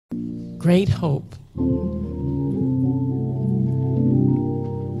great hope.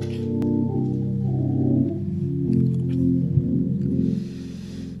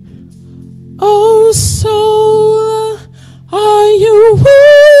 Oh, soul, are you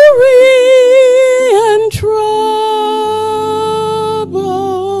weary and troubled?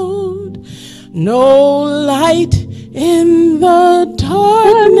 No light in the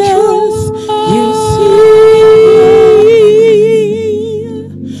darkness you see.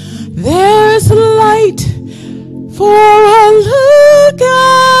 There's light for a look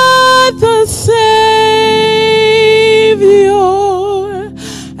at the Savior,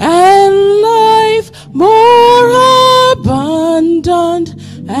 and life more abundant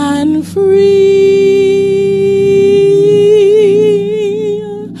and free.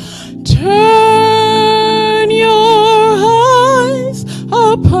 Turn your eyes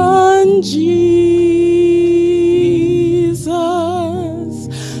upon Jesus.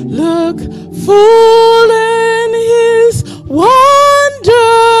 Look full in his wonderful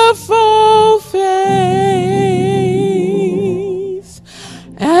face,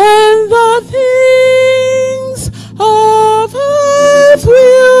 and the things of earth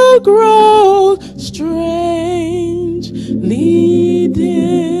will grow strangely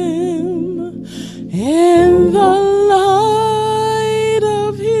dim in the light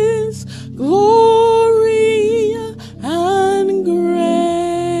of his glory and grace.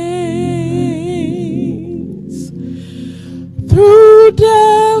 Through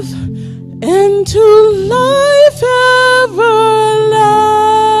death into life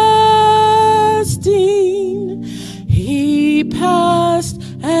everlasting, he passed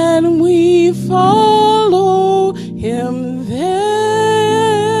and we follow him there.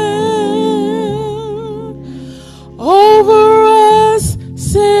 Over us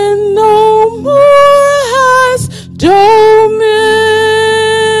sin no more has dominion,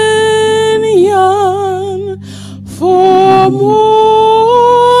 for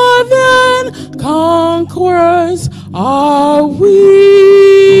more than conquerors are we.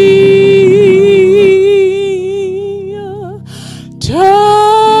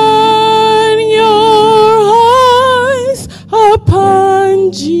 Turn your eyes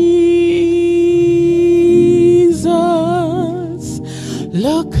upon Jesus.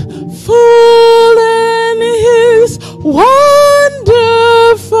 Look full in his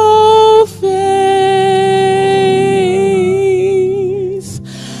wonderful face,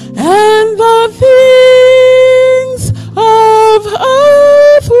 and the things of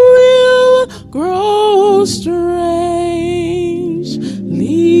earth will grow strangely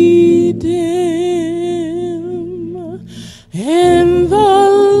dim in the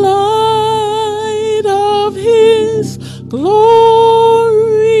light of his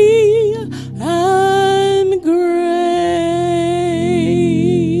glory and grace.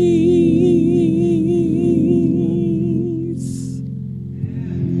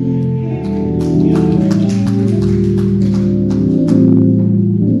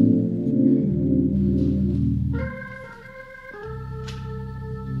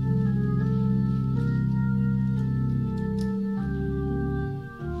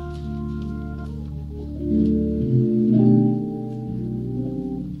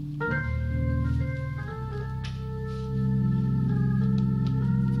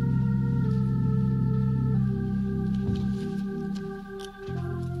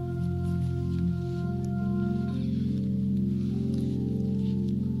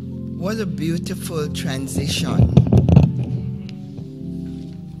 What a beautiful transition.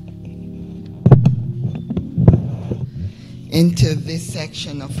 Into this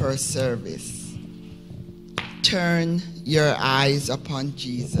section of our service. Turn your eyes upon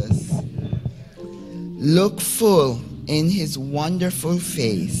Jesus. Look full in his wonderful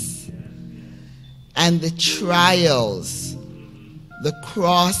face, and the trials, the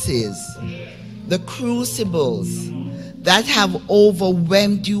crosses, the crucibles that have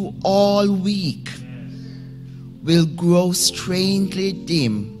overwhelmed you all week will grow strangely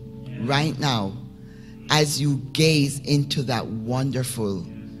dim right now as you gaze into that wonderful,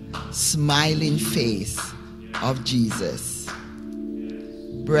 smiling face of Jesus.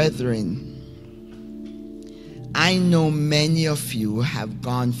 Brethren, I know many of you have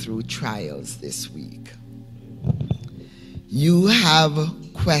gone through trials this week. You have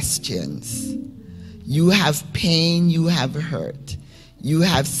questions. You have pain, you have hurt. You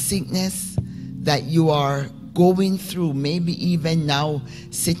have sickness that you are going through. Maybe even now,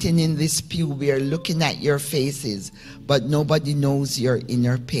 sitting in this pew, we are looking at your faces, but nobody knows your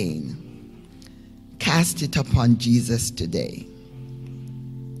inner pain. Cast it upon Jesus today.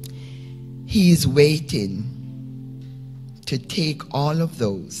 He is waiting to take all of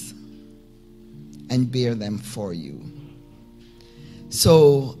those and bear them for you.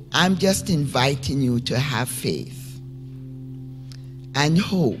 So I'm just inviting you to have faith and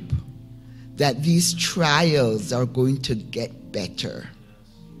hope that these trials are going to get better,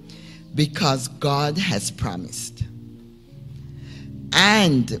 because God has promised.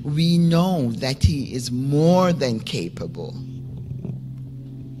 And we know that He is more than capable.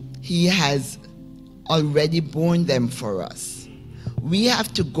 He has already borne them for us. We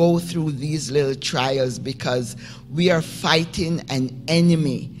have to go through these little trials because we are fighting an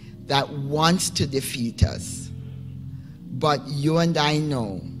enemy that wants to defeat us. But you and I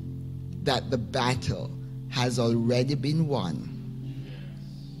know that the battle has already been won.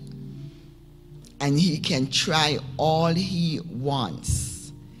 And he can try all he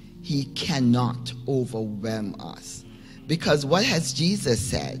wants. He cannot overwhelm us. Because what has Jesus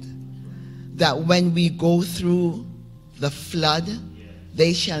said? That when we go through the flood,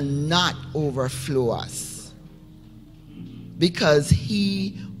 they shall not overflow us. Because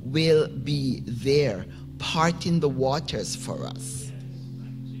he will be there, parting the waters for us.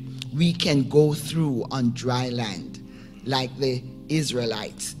 We can go through on dry land like the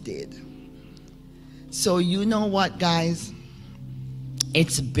Israelites did. So you know what, guys?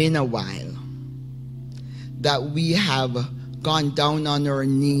 It's been a while that we have gone down on our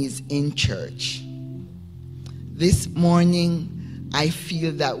knees in church. This morning, I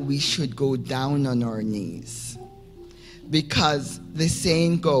feel that we should go down on our knees, because the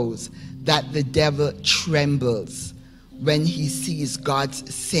saying goes that the devil trembles when he sees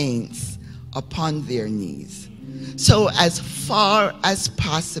God's saints upon their knees. So as far as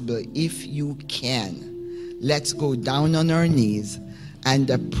possible, if you can, let's go down on our knees and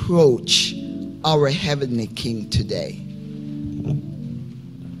approach our heavenly King today.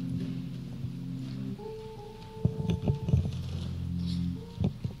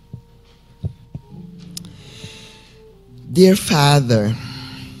 Dear Father,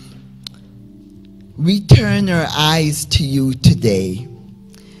 we turn our eyes to you today.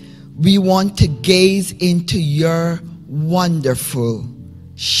 We want to gaze into your wonderful,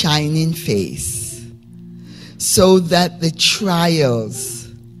 shining face, so that the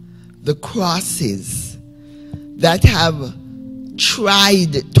trials, the crosses that have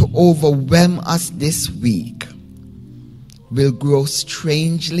tried to overwhelm us this week will grow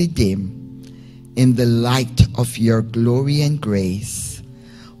strangely dim in the light of your glory and grace.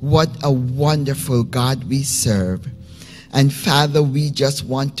 What a wonderful God we serve. And Father, we just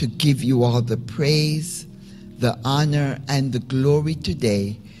want to give you all the praise, the honor, and the glory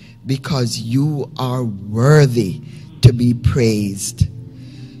today, because you are worthy to be praised.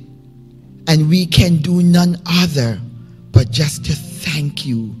 And we can do none other but just to thank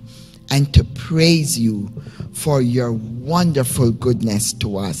you and to praise you for your wonderful goodness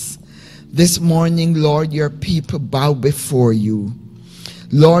to us. This morning, Lord, your people bow before you.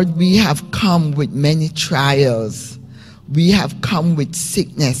 Lord, we have come with many trials. We have come with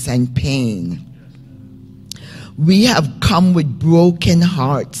sickness and pain. We have come with broken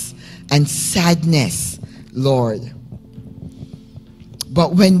hearts and sadness, Lord.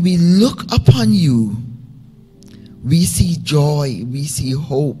 But when we look upon you, we see joy, we see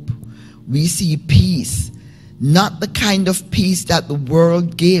hope, we see peace. Not the kind of peace that the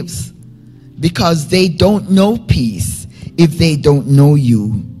world gives, because they don't know peace if they don't know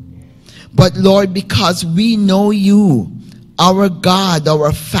you. But Lord, because we know you, our God,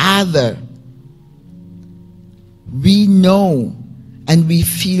 our Father, we know and we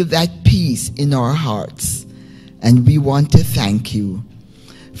feel that peace in our hearts. And we want to thank you.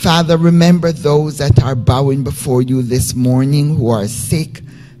 Father, remember those that are bowing before you this morning who are sick,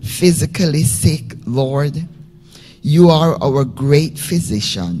 physically sick, Lord. You are our great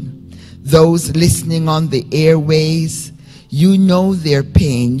physician. Those listening on the airways, you know their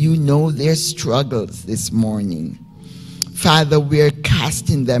pain, you know their struggles this morning. Father, we're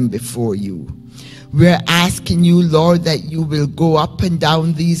casting them before you. We're asking you, Lord, that you will go up and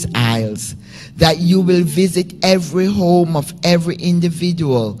down these aisles, that you will visit every home of every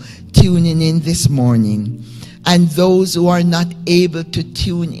individual tuning in this morning. And those who are not able to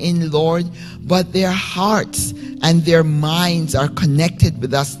tune in, Lord, but their hearts and their minds are connected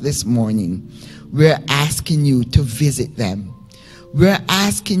with us this morning, we're asking you to visit them. We're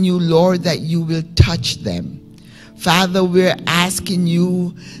asking you, Lord, that you will touch them. Father, we're asking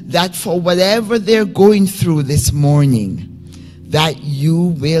you that for whatever they're going through this morning, that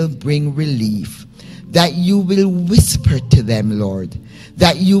you will bring relief, that you will whisper to them, Lord,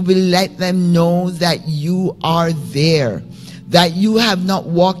 that you will let them know that you are there, that you have not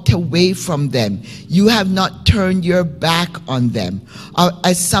walked away from them. You have not turned your back on them.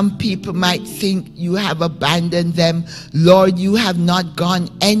 As some people might think you have abandoned them, Lord, you have not gone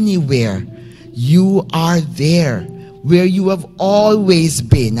anywhere. You are there where you have always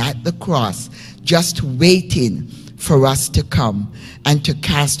been, at the cross, just waiting for us to come and to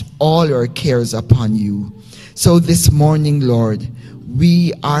cast all our cares upon you. So this morning, Lord,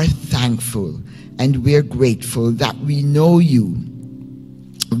 we are thankful and we're grateful that we know you.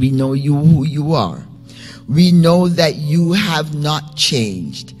 We know you who you are. We know that you have not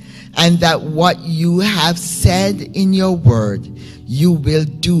changed, and that what you have said in your word, you will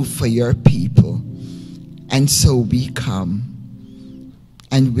do for your people. And so we come,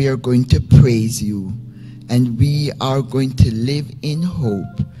 and we are going to praise you, and we are going to live in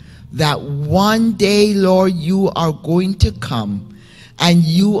hope that one day, Lord, you are going to come, and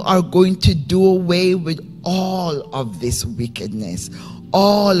you are going to do away with all of this wickedness,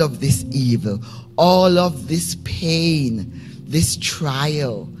 all of this evil, all of this pain, this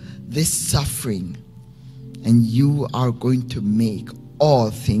trial, this suffering, and you are going to make all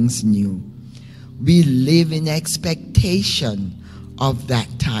things new. We live in expectation of that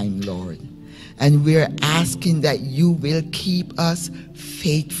time, Lord. And we're asking that you will keep us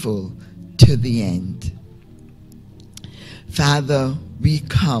faithful to the end. Father, we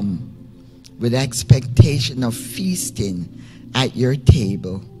come with expectation of feasting at your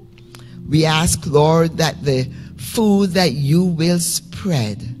table. We ask, Lord, that the food that you will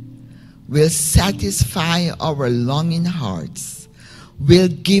spread will satisfy our longing hearts, will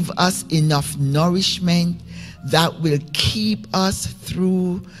give us enough nourishment that will keep us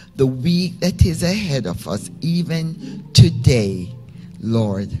through the week that is ahead of us, even today.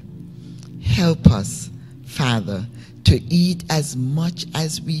 Lord, help us, Father, to eat as much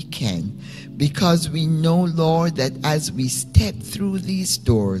as we can, because we know, Lord, that as we step through these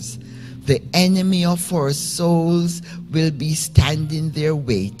doors, the enemy of our souls will be standing there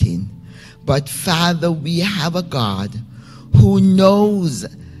waiting. But Father, we have a God who knows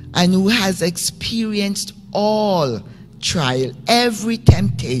and who has experienced all trial, every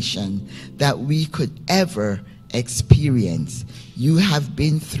temptation that we could ever experience. You have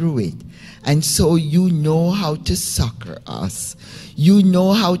been through it. And so you know how to succor us. You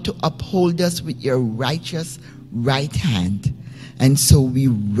know how to uphold us with your righteous right hand. And so we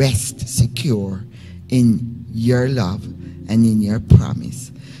rest secure in your love and in your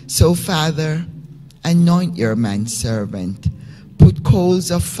promise. So, Father, anoint your manservant. Put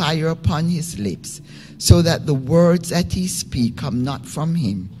coals of fire upon his lips, so that the words that he speaks come not from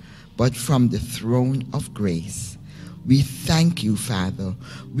him, but from the throne of grace. We thank you, Father.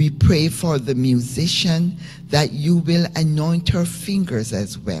 We pray for the musician, that you will anoint her fingers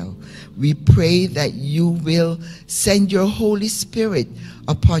as well. We pray that you will send your Holy Spirit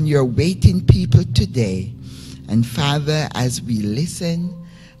upon your waiting people today. And Father, as we listen,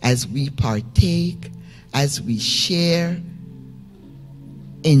 as we partake, as we share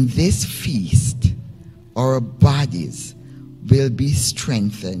in this feast, our bodies will be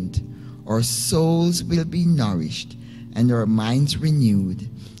strengthened, our souls will be nourished, and our minds renewed.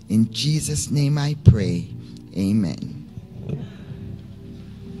 In Jesus' name I pray. Amen.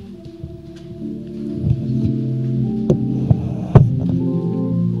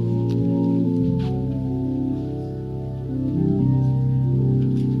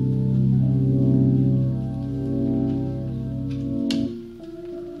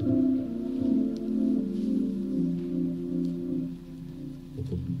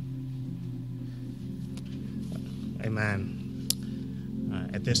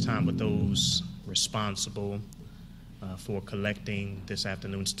 At this time, with those responsible for collecting this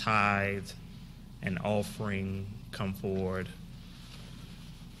afternoon's tithe and offering come forward.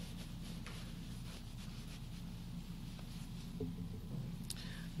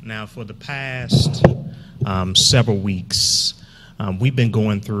 Now, for the past several weeks, we've been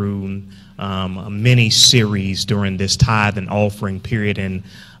going through a mini series during this tithe and offering period, and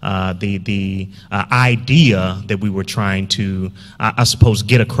the idea that we were trying to, I suppose,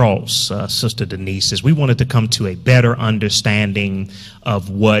 get across, Sister Denise, is we wanted to come to a better understanding of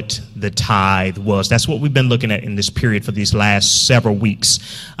what the tithe was. That's what we've been looking at in this period for these last several weeks.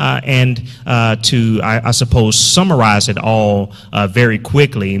 And to, I suppose, summarize it all very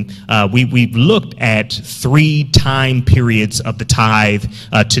quickly, we've looked at 3 time periods of the tithe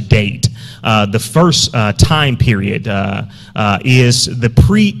to date. the first time period is the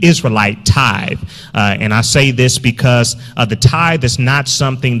pre-Israelite tithe. And I say this because the tithe is not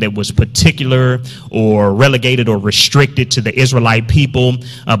something that was particular or relegated or restricted to the Israelite people,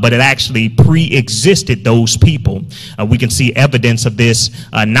 but it actually pre-existed those people. We can see evidence of this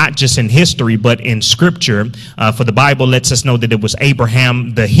not just in history, but in scripture. For the Bible lets us know that it was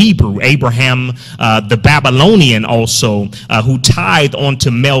Abraham the Hebrew, Abraham the Babylonian also, who tithed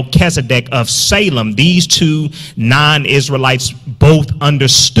onto Melchizedek of Salem. These two non-Israelites both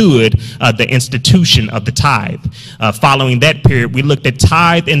understood the institution of the tithe. Following that period, we looked at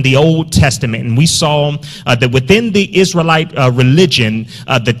tithe in the Old Testament, and we saw that within the Israelite religion,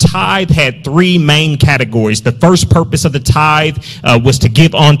 the tithe had three main categories. The first purpose of the tithe was to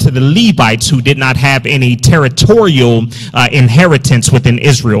give unto the Levites who did not have any territorial inheritance within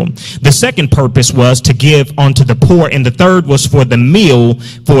Israel. The second purpose was to give unto the poor, and the third was for the meal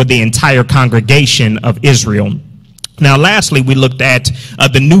for the entire congregation of Israel. Now, lastly, we looked at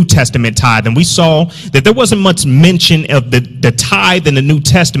the New Testament tithe, and we saw that there wasn't much mention of the tithe in the New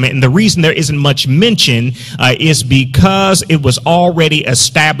Testament. And the reason there isn't much mention is because it was already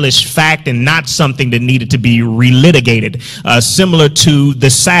established fact and not something that needed to be relitigated. Similar to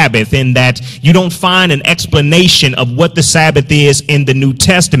the Sabbath, in that you don't find an explanation of what the Sabbath is in the New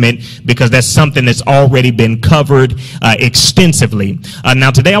Testament, because that's something that's already been covered extensively.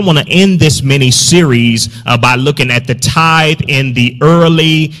 Now, today I want to end this mini series by looking at the tithe in the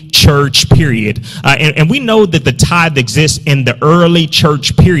early church period. And we know that the tithe exists in the early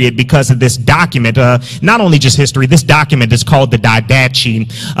church period because of this document. Not only just history, this document is called the Didache.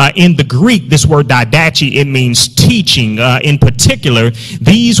 In the Greek, this word Didache, it means teaching. In particular,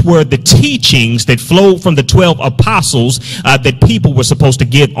 these were the teachings that flowed from the 12 apostles that people were supposed to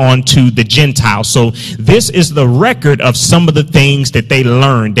give on to the Gentiles. So this is the record of some of the things that they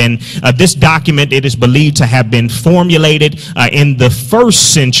learned. And this document, it is believed to have been formulated in the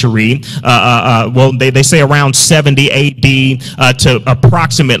first century, well, they say around 70 AD to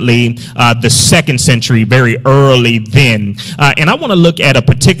approximately the second century, very early then. And I want to look at a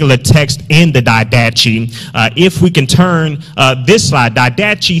particular text in the Didache. If we can turn this slide,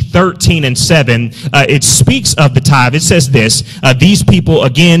 Didache 13 and 7, it speaks of the tithe. It says this: these people,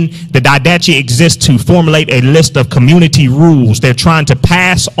 again, the Didache exists to formulate a list of community rules. They're trying to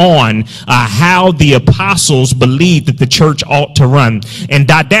pass on how the apostles believed that the church ought to run. In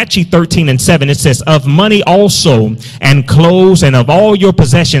Didache 13 and 7, it says, of money also and clothes and of all your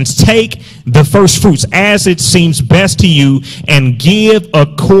possessions, take the first fruits as it seems best to you, and give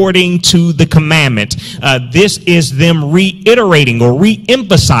according to the commandment. This is them reiterating or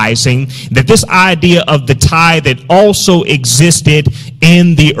re-emphasizing that this idea of the tithe that also existed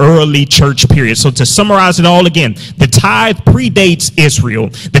in the early church period. So to summarize it all again, the tithe predates Israel.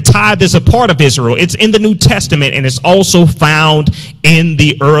 The tithe is a part of Israel. It's in the New Testament, and it's also found in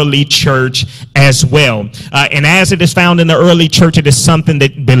the early church as well. And as it is found in the early church, it is something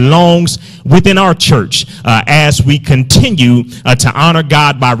that belongs within our church as we continue to honor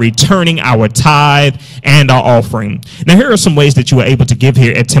God by returning our tithe and our offering. Now, here are some ways that you are able to give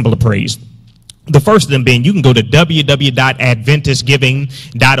here at Temple of Praise. The first of them being, you can go to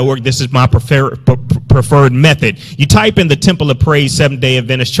www.adventistgiving.org. This is my preferred method. You type in the Temple of Praise Seventh-day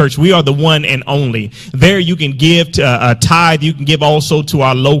Adventist Church. We are the one and only. There you can give to a tithe. You can give also to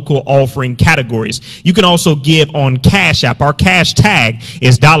our local offering categories. You can also give on Cash App. Our cash tag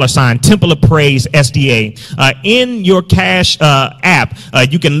is $ Temple of Praise SDA. In your Cash app,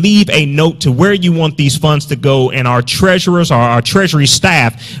 you can leave a note to where you want these funds to go, and our treasurers or our treasury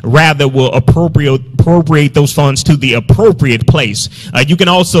staff rather will appropriate those funds to the appropriate place. You can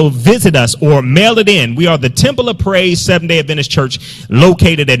also visit us or mail it in. We are the Temple of Praise Seventh-day Adventist Church,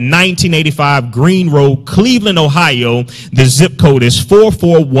 located at 1985 Green Road, Cleveland, Ohio. The zip code is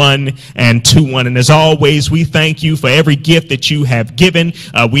 44121. And as always, we thank you for every gift that you have given.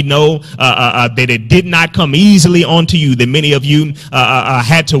 We know that it did not come easily onto you, that many of you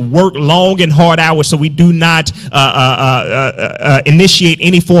had to work long and hard hours, so we do not initiate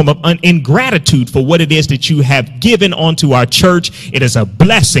any form of ingratitude for what it is that you have given onto our church. It is a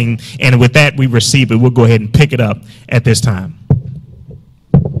blessing, and with that we receive it. We'll go ahead and pick it up at this time.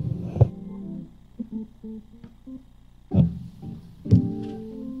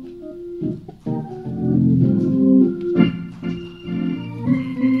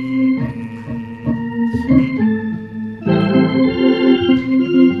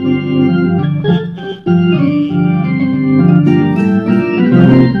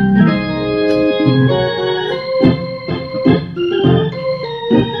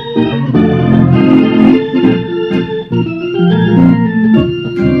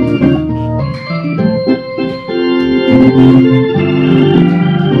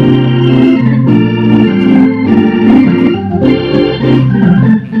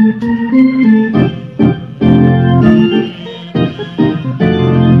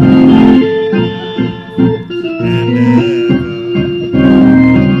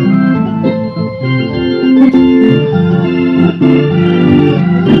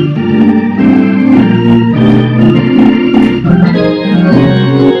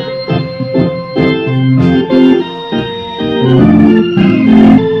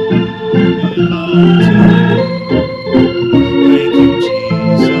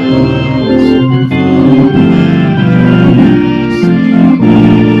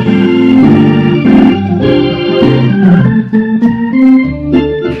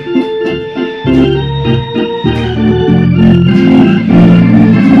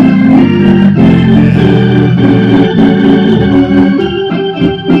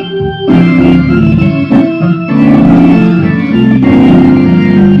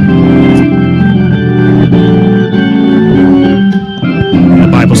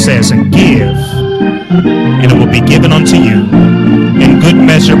 Says, and give, and it will be given unto you. In good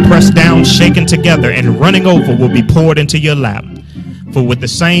measure, pressed down, shaken together, and running over will be poured into your lap. For with the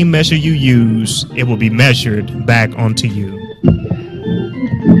same measure you use, it will be measured back unto you.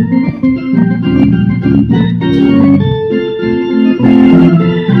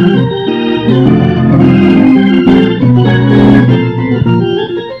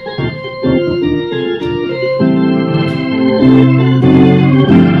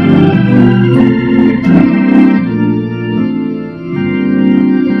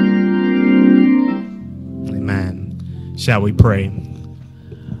 Shall we pray?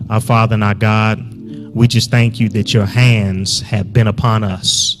 Our Father and our God, we just thank you that your hands have been upon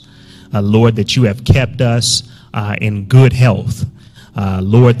us. Lord, that you have kept us in good health.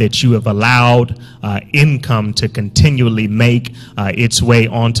 Lord, that you have allowed income to continually make its way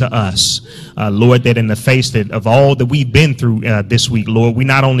onto us. Lord, that in the face of all that we've been through this week, Lord, we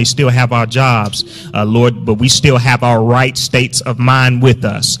not only still have our jobs, Lord, but we still have our right states of mind with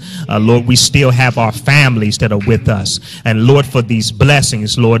us. Lord, we still have our families that are with us. And Lord, for these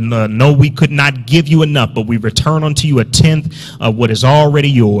blessings, Lord, no, we could not give you enough, but we return unto you a tenth of what is already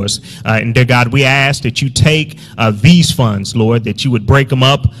yours. And dear God, we ask that you take these funds, Lord, that you would break them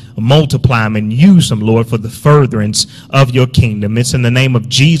up, multiply them, and use them, Lord, for the furtherance of your kingdom. It's in the name of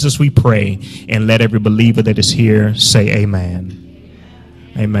Jesus we pray, and let every believer that is here say amen.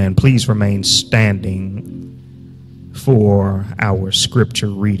 Amen. Please remain standing for our scripture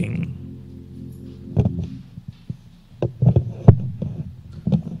reading.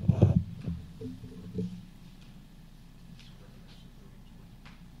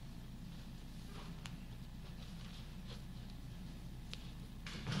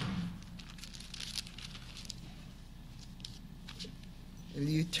 Will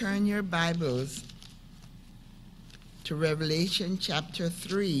you turn your Bibles to Revelation chapter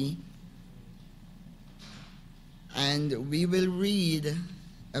 3, and we will read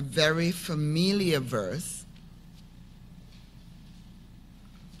a very familiar verse.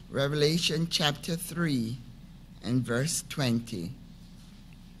 Revelation chapter 3 and verse 20.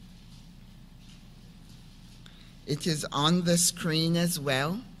 It is on the screen as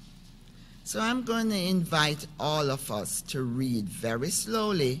well. So I'm going to invite all of us to read very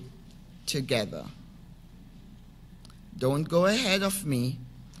slowly together. Don't go ahead of me.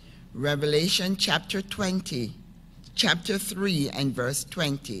 Revelation chapter 3 and verse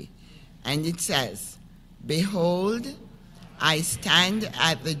 20. And it says, "Behold, I stand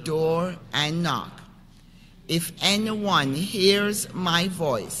at the door and knock. If anyone hears my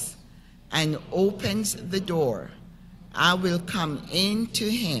voice and opens the door, I will come in to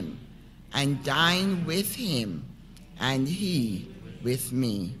him and dine with him, and he with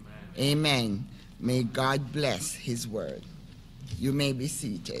me." Amen. May God bless his word. You may be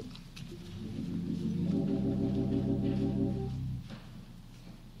seated.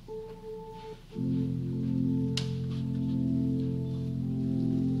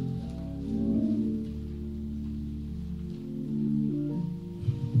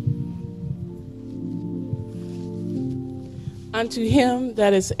 Unto him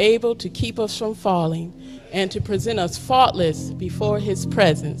that is able to keep us from falling and to present us faultless before his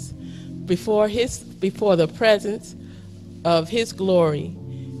presence, before the presence of his glory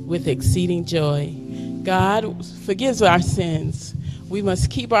with exceeding joy. God forgives our sins. We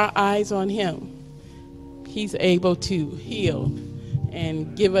must keep our eyes on him. He's able to heal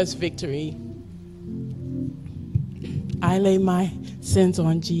and give us victory. I lay my sins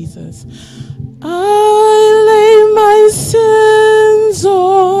on Jesus. I lay my sins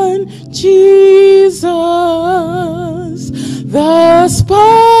on Jesus, the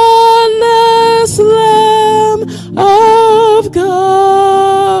spotless Lamb of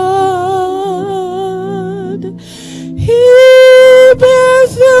God.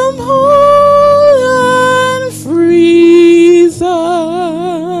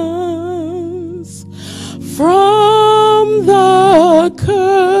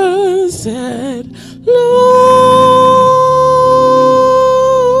 said, Lord,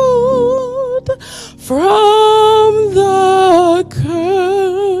 from the cursed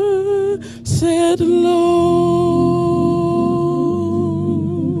load,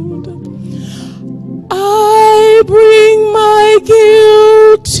 I bring my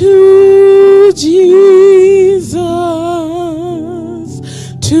guilt to Jesus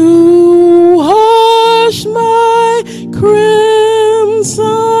to wash my crimson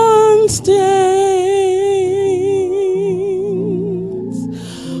stains,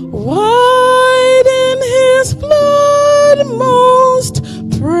 white in his blood most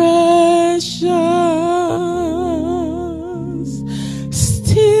precious,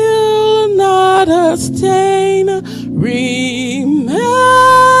 still not a stain remains,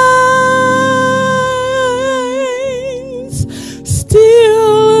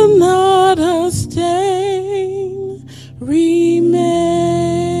 still not a stain remains.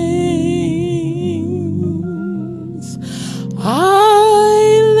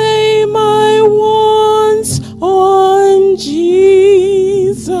 I lay my wants on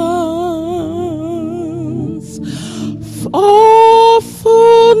Jesus, all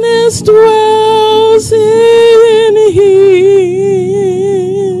fullness dwells in him.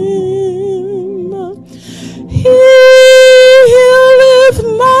 He healeth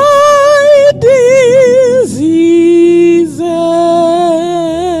my diseases.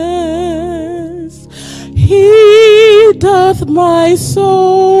 He doth my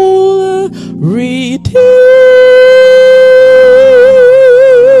soul redeem.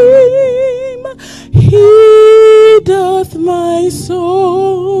 He doth my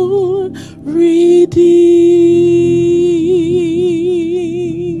soul redeem.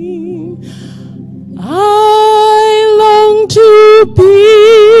 I long to be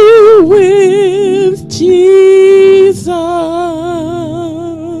with Jesus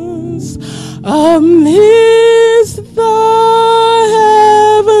amidst the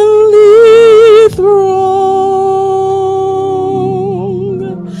heavenly throng,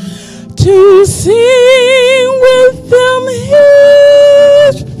 to sing with them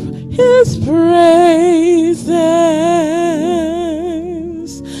his praises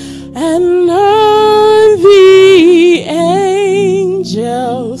and learn the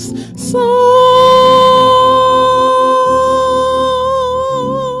angels' song,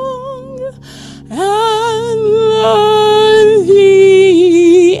 and learn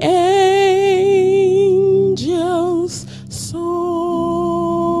the angels'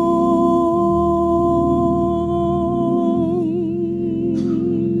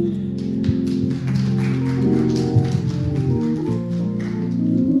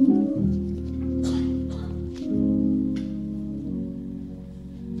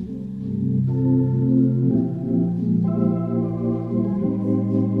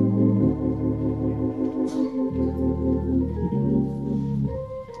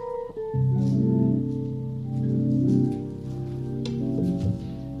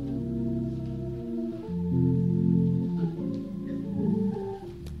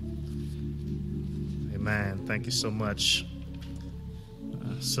 Amen. Thank you so much,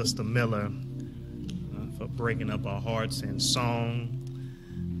 Sister Miller, for breaking up our hearts in song,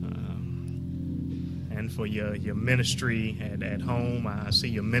 and for your ministry at home. I see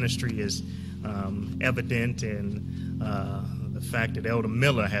your ministry is evident in the fact that Elder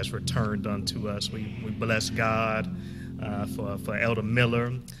Miller has returned unto us. We bless God for Elder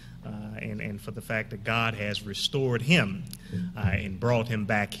Miller, and for the fact that God has restored him and brought him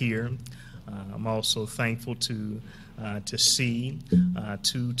back here. I'm also thankful to see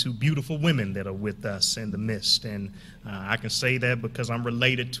two beautiful women that are with us in the midst, and I can say that because I'm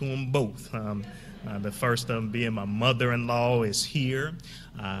related to them both. The first of them being my mother-in-law is here.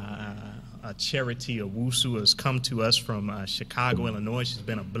 Charity Owusu has come to us from Chicago, Illinois. She's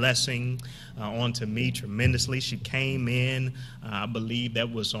been a blessing onto me tremendously. She came in, I believe that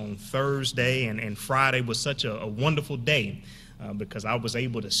was on Thursday, and Friday was such a wonderful day. Because I was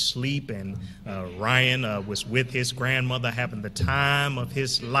able to sleep, and Ryan was with his grandmother having the time of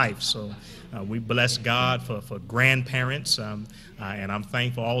his life. So we bless God for grandparents, and I'm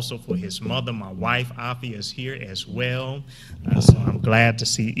thankful also for his mother. My wife, Afi, is here as well. So I'm glad to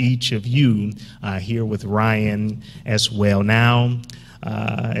see each of you here with Ryan as well. Now,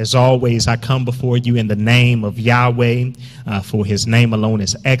 as always, I come before you in the name of Yahweh, for his name alone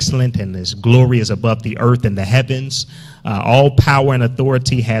is excellent, and his glory is above the earth and the heavens. All power and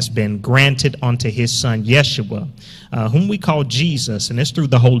authority has been granted unto his son Yeshua, whom we call Jesus, and it's through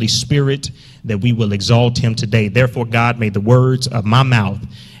the Holy Spirit that we will exalt him today. Therefore, God, may the words of my mouth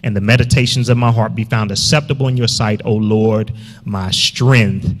and the meditations of my heart be found acceptable in your sight, O Lord, my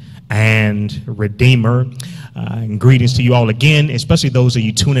strength and Redeemer. And greetings to you all again, especially those of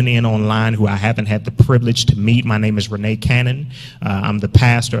you tuning in online who I haven't had the privilege to meet. My name is Rene Cannon. I'm the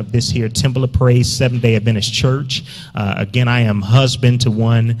pastor of this here Temple of Praise Seventh-day Adventist Church. Again, I am husband to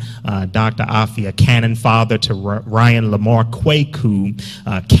one Dr. Afia Cannon, father to Ryan Lamar Kwaku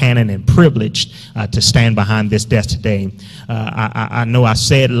Cannon, and privileged to stand behind this desk today. I know I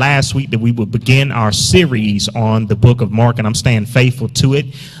said last week that we would begin our series on the book of Mark, and I'm staying faithful to it.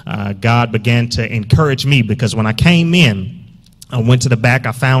 God began to encourage me because when I came in, I went to the back.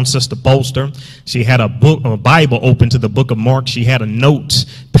 I found Sister Bolster. She had a Bible open to the book of Mark. She had a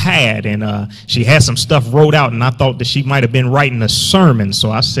notepad, and she had some stuff wrote out, and I thought that she might have been writing a sermon.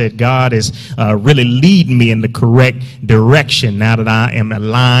 So I said, God is really leading me in the correct direction now that I am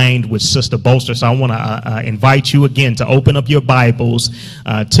aligned with Sister Bolster. So I want to invite you again to open up your Bibles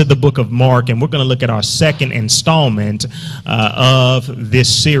to the book of Mark, and we're going to look at our second installment of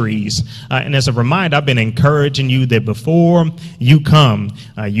this series. And as a reminder, I've been encouraging you that before you come,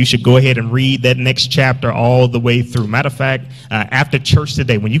 you should go ahead and read that next chapter all the way through. Matter of fact, after church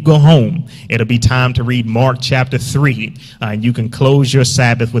today, when you go home, it'll be time to read Mark chapter 3. You can close your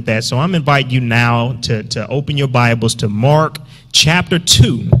Sabbath with that. So I'm inviting you now to open your Bibles to Mark chapter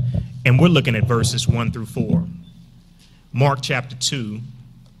 2, and we're looking at verses 1 through 4. Mark chapter 2,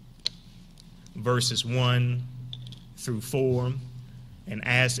 verses 1 through 4. And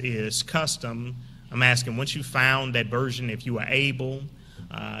as is custom, I'm asking, once you found that version, if you are able,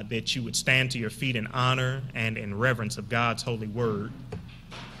 that you would stand to your feet in honor and in reverence of God's holy word.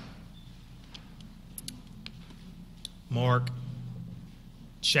 Mark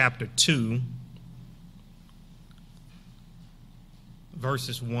chapter 2,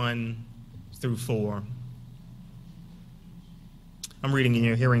 verses 1 through 4. I'm reading in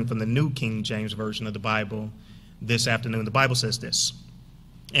your hearing from the New King James Version of the Bible this afternoon. The Bible says this: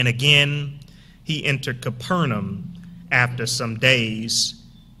 "And again he entered Capernaum after some days,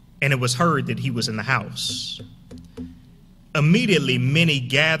 and it was heard that he was in the house. Immediately many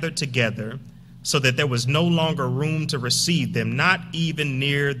gathered together, so that there was no longer room to receive them, not even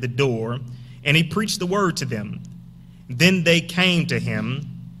near the door, and he preached the word to them. Then they came to him,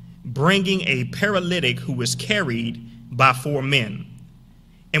 bringing a paralytic who was carried by 4 men.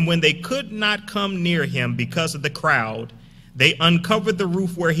 And when they could not come near him because of the crowd, they uncovered the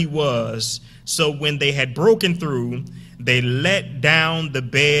roof where he was. So when they had broken through, they let down the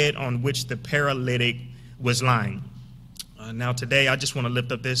bed on which the paralytic was lying." Now today, I just want to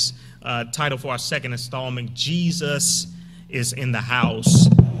lift up this title for our second installment: Jesus is in the house.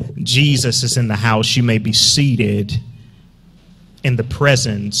 Jesus is in the house. You may be seated in the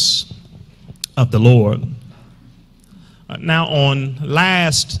presence of the Lord. Now, on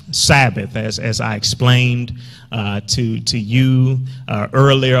last Sabbath, as I explained to you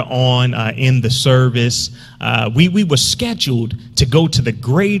earlier on in the service, we were scheduled to go to the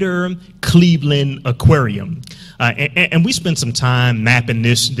Greater Cleveland Aquarium. And we spent some time mapping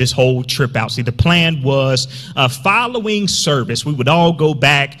this whole trip out. See, the plan was following service, we would all go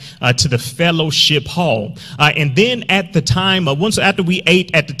back to the fellowship hall. And then at the time, once after we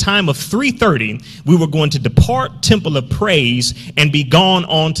ate, at the time of 3:30, we were going to depart Temple of Praise and be gone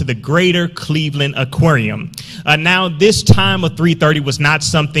on to the Greater Cleveland Aquarium. Now, this time of 3:30 was not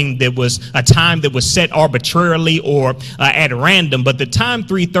something that was a time that was set arbitrarily or at random, but the time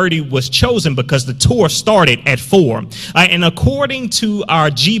 3:30 was chosen because the tour started at 4. And according to our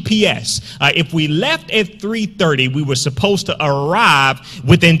GPS, if we left at 3:30, we were supposed to arrive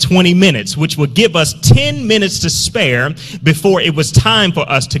within 20 minutes, which would give us 10 minutes to spare before it was time for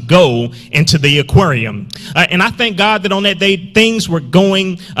us to go into the aquarium. And I thank God that on that day, things were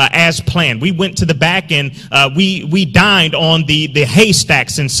going as planned. We went to the back and we dined on the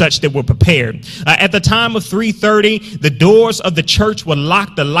haystacks and such that were prepared. At the time of 3:30, the doors of the church were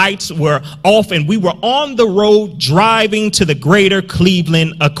locked, the lights were off, and we were on the road driving to the Greater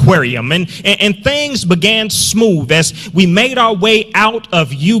Cleveland Aquarium. And things began smooth as we made our way out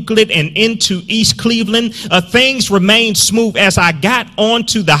of Euclid and into East Cleveland. Things remained smooth as I got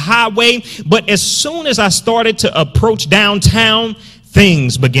onto the highway, but as soon as I started to approach downtown,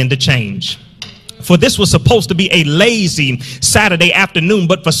 things began to change. For this was supposed to be a lazy Saturday afternoon,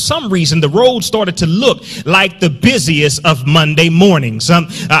 but for some reason the road started to look like the busiest of Monday mornings.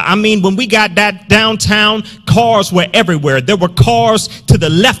 I mean, when we got that downtown, cars were everywhere. There were cars to the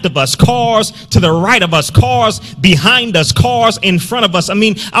left of us, cars to the right of us, cars behind us, cars in front of us. I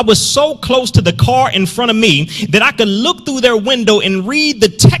mean, I was so close to the car in front of me that I could look through their window and read the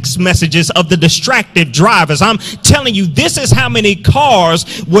text messages of the distracted drivers. I'm telling you, this is how many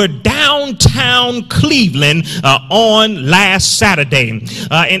cars were downtown Cleveland on last Saturday.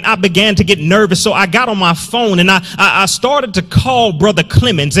 And I began to get nervous, so I got on my phone and I started to call Brother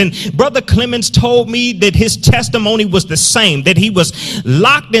Clemens, and Brother Clemens told me that his testimony was the same, that he was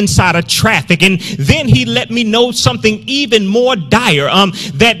locked inside of traffic. And then he let me know something even more dire,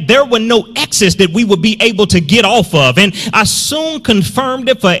 that there were no exits that we would be able to get off of. And I soon confirmed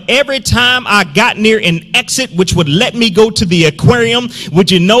it, for every time I got near an exit which would let me go to the aquarium,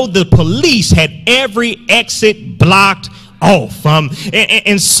 would you know, the police had every exit blocked off.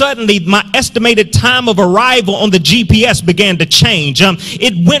 And suddenly my estimated time of arrival on the GPS began to change.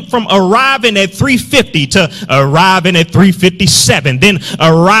 It went from arriving at 3:50 to arriving at 3:57, then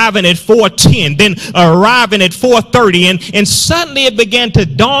arriving at 4:10, then arriving at 4:30, and suddenly it began to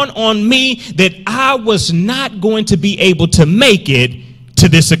dawn on me that I was not going to be able to make it to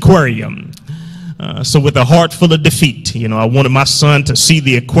this aquarium. So with a heart full of defeat, you know, I wanted my son to see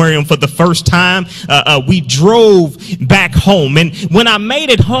the aquarium for the first time. We drove back home, and when I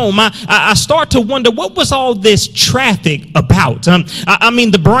made it home, I started to wonder, what was all this traffic about? I mean,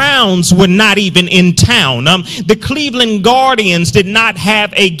 the Browns were not even in town. The Cleveland Guardians did not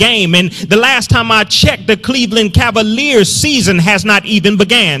have a game, and the last time I checked, the Cleveland Cavaliers season has not even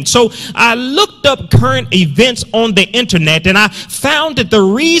began. So I looked up current events on the internet, and I found that the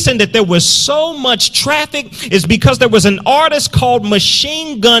reason that there was so much traffic is because there was an artist called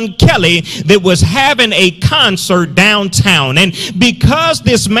Machine Gun Kelly that was having a concert downtown. And because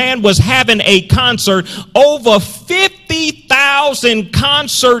this man was having a concert, over 50,000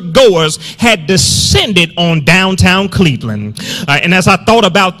 concert goers had descended on downtown Cleveland. And as I thought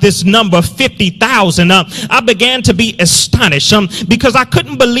about this number, 50,000, I began to be astonished, because I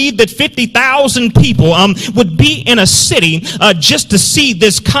couldn't believe that 50,000 people would be in a city just to see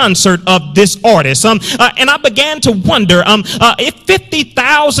this concert of this artist. And I began to wonder if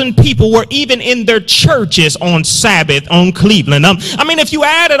 50,000 people were even in their churches on Sabbath on Cleveland. I mean, if you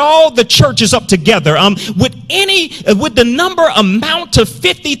added all the churches up together, would the number amount to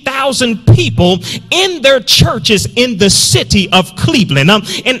 50,000 people in their churches in the city of Cleveland?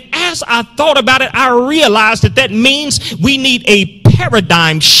 And as I thought about it, I realized that that means we need a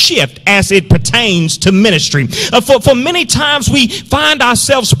paradigm shift as it pertains to ministry. For many times we find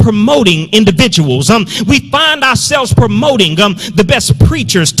ourselves promoting individuals. We find ourselves promoting the best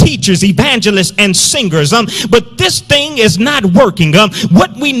preachers, teachers, evangelists, and singers. But this thing is not working.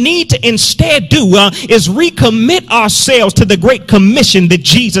 What we need to instead do is recommit ourselves to the great commission that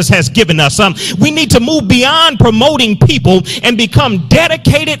Jesus has given us. We need to move beyond promoting people and become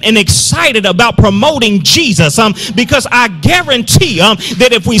dedicated and excited about promoting Jesus, because I guarantee that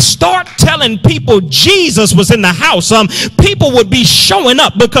if we start telling people Jesus was in the house, people would be showing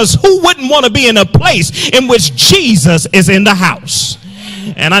up, because who wouldn't want to be in a place in which Jesus is in the house?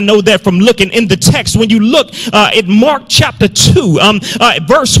 And I know that from looking in the text. When you look at Mark chapter 2,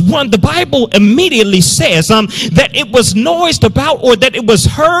 verse 1, the Bible immediately says that it was noised about, or that it was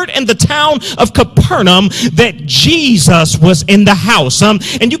heard in the town of Capernaum, that Jesus was in the house.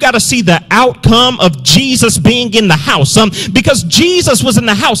 And you got to see the outcome of Jesus being in the house. Because Jesus was in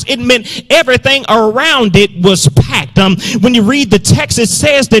the house, it meant everything around it was packed. When you read the text, it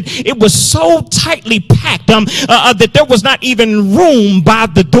says that it was so tightly packed that there was not even room by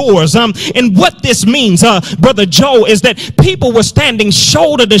the doors. And what this means, Brother Joe, is that people were standing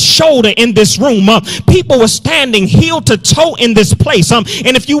shoulder to shoulder in this room. People were standing heel to toe in this place. And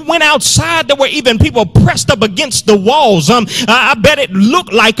if you went outside, there were even people pressed up against the walls. I bet it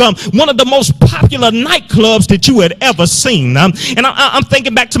looked like one of the most popular nightclubs that you had ever seen. And I'm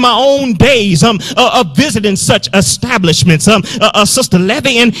thinking back to my own days of visiting such establishments, Sister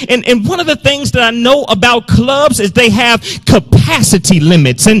Levy, and one of the things that I know about clubs is they have capacity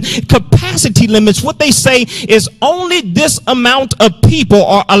limits. And capacity limits, what they say is only this amount of people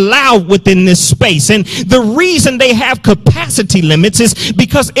are allowed within this space. And the reason they have capacity limits is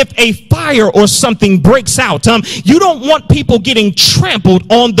because if a fire or something breaks out, you don't want people getting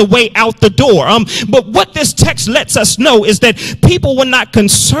trampled on the way out the door. But what this text lets us know is that people were not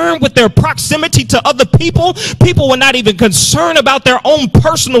concerned with their proximity to other people. People were not even concerned about their own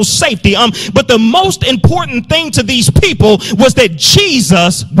personal safety. But the most important thing to these people was that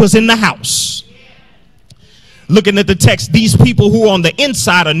Jesus was in the house. looking at the text, these people who are on the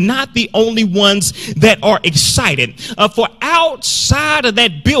inside are not the only ones that are excited. For outside of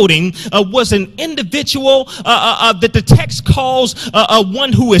that building was an individual that the text calls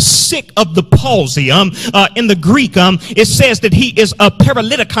one who is sick of the palsy. In the Greek, it says that he is a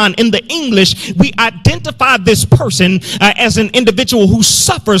paralyticon. In the English, we identify this person as an individual who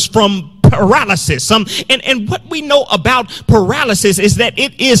suffers from paralysis. And what we know about paralysis is that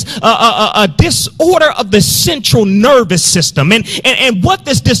it is a disorder of the central nervous system. And what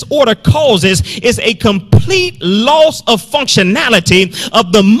this disorder causes is a complete loss of functionality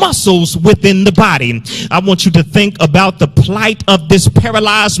of the muscles within the body. I want you to think about the plight of this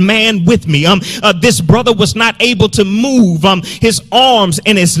paralyzed man with me. This brother was not able to move his arms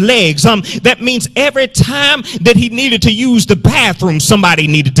and his legs. That means every time that he needed to use the bathroom, somebody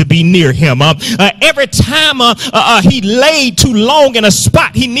needed to be near him. Every time he laid too long in a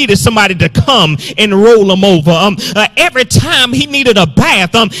spot, he needed somebody to come and roll him over. Every time he needed a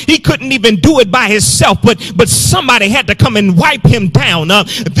bath, he couldn't even do it by himself, but somebody had to come and wipe him down.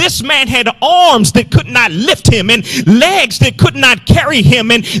 This man had arms that could not lift him and legs that could not carry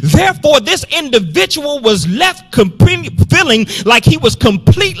him, and therefore this individual was left feeling like he was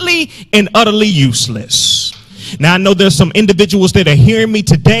completely and utterly useless. Now, I know there's some individuals that are hearing me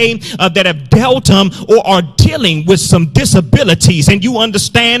today that have dealt or are dealing with some disabilities, and you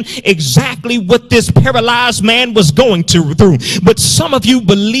understand exactly what this paralyzed man was going through. But some of you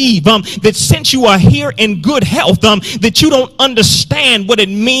believe that since you are here in good health, that you don't understand what it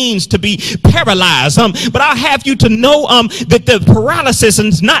means to be paralyzed. But I'll have you to know that the paralysis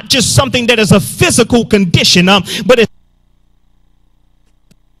is not just something that is a physical condition, but it's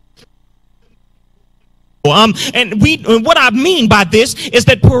and what I mean by this is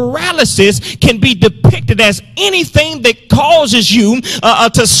that paralysis can be depicted as anything that causes you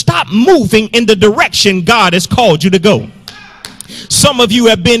to stop moving in the direction God has called you to go. Some of you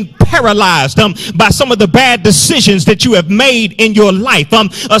have been paralyzed by some of the bad decisions that you have made in your life.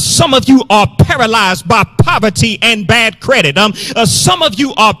 Some of you are paralyzed by poverty and bad credit. Some of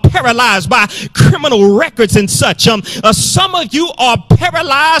you are paralyzed by criminal records and such. Some of you are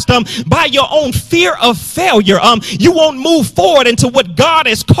paralyzed by your own fear of failure. You won't move forward into what God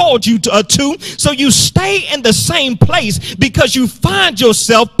has called you to, so you stay in the same place because you find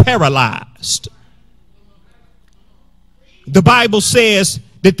yourself paralyzed. The Bible says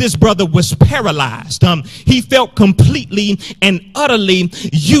that this brother was paralyzed. He felt completely and utterly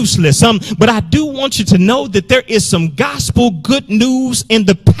useless. But I do want you to know that there is some gospel good news in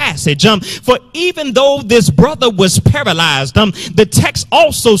the passage. For even though this brother was paralyzed, the text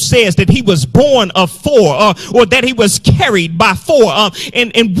also says that he was born of four, or that he was carried by four.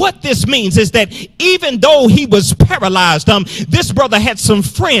 And what this means is that even though he was paralyzed, this brother had some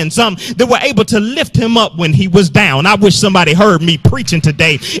friends that were able to lift him up when he was down. I wish somebody heard me preaching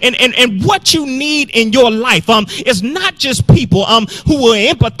today. And what you need in your life is not just people who will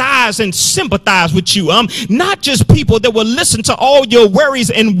empathize and sympathize with you, not just people that will listen to all your worries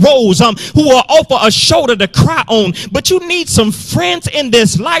and woes, who will offer a shoulder to cry on, but you need some friends in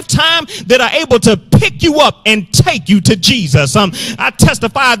this lifetime that are able to pick you up and take you to Jesus. I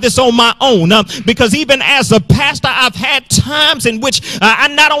testify this on my own because even as a pastor, I've had times in which I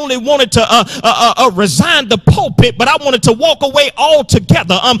not only wanted to resign the pulpit, but I wanted to walk away altogether.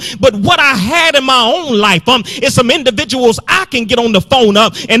 But what I had in my own life is some individuals I can get on the phone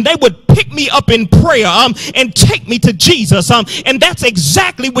and they would pick me up in prayer and take me to Jesus. And that's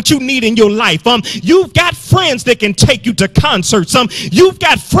exactly what you need in your life. You've got friends that can take you to concerts. You've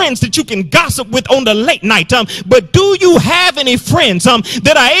got friends that you can gossip with on the late night. But do you have any friends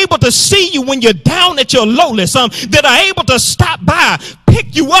that are able to see you when you're down at your lowest, that are able to stop by,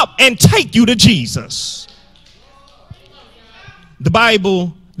 pick you up, and take you to Jesus? The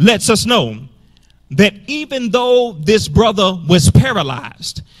Bible lets us know that even though this brother was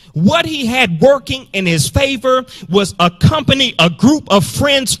paralyzed, what he had working in his favor was a company, a group of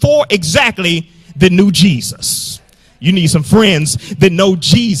friends for exactly that knew Jesus. You need some friends that know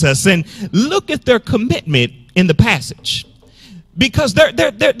Jesus, and look at their commitment in the passage. Because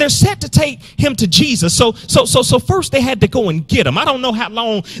they're set to take him to Jesus. So first they had to go and get him. I don't know how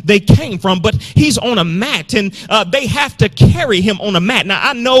long they came from, but he's on a mat, and they have to carry him on a mat. Now,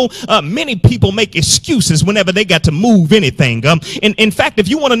 I know many people make excuses whenever they got to move anything. In fact, if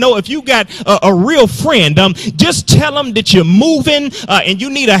you want to know if you got a real friend, just tell them that you're moving and you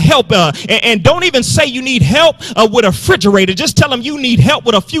need a help. And don't even say you need help with a refrigerator. Just tell them you need help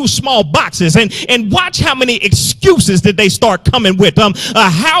with a few small boxes, and watch how many excuses that they start coming coming with,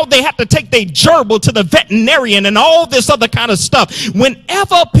 how they have to take their gerbil to the veterinarian and all this other kind of stuff.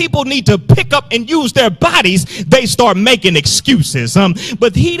 Whenever people need to pick up and use their bodies, they start making excuses.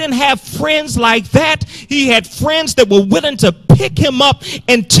 But he didn't have friends like that. He had friends that were willing to pick him up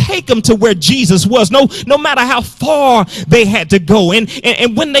and take him to where Jesus was, no matter how far they had to go. And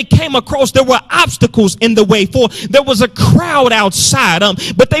when they came across, there were obstacles in the way, for there was a crowd outside,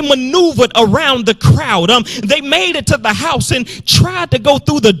 but they maneuvered around the crowd. They made it to the house and tried to go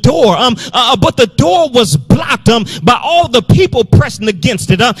through the door, but the door was blocked by all the people pressing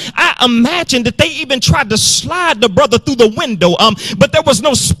against it. I imagine that they even tried to slide the brother through the window, but there was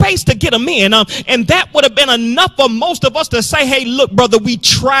no space to get him in, and that would have been enough for most of us to say, hey, look, brother, we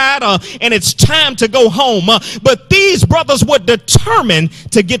tried, and it's time to go home. But these brothers were determined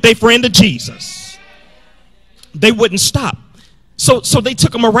to get their friend to Jesus. They wouldn't stop. So they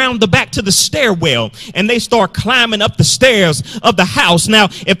took him around the back to the stairwell, and they start climbing up the stairs of the house. Now,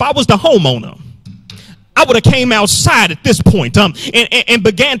 if I was the homeowner, I would have came outside at this point and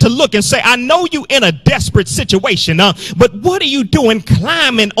began to look and say, I know you in a desperate situation, but what are you doing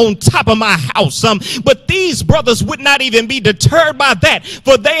climbing on top of my house? But these brothers would not even be deterred by that,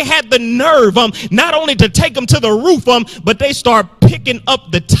 for they had the nerve not only to take them to the roof, but they start picking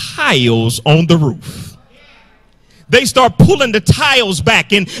up the tiles on the roof. They start pulling the tiles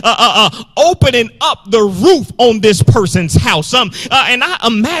back and opening up the roof on this person's house. And I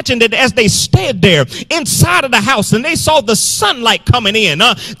imagine that as they stood there inside of the house and they saw the sunlight coming in,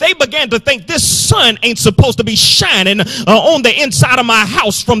 they began to think, this sun ain't supposed to be shining on the inside of my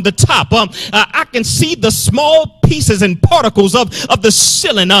house from the top. I can see the small pieces and particles of the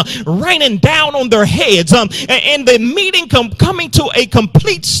ceiling raining down on their heads, and the meeting coming to a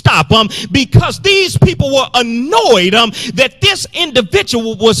complete stop because these people were annoyed that this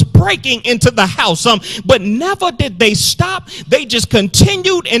individual was breaking into the house, but never did they stop. They just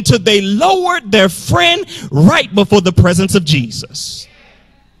continued until they lowered their friend right before the presence of Jesus.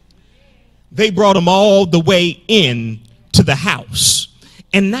 They brought him all the way in to the house,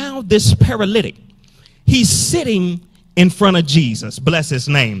 and now this paralytic, he's sitting in front of Jesus. Bless his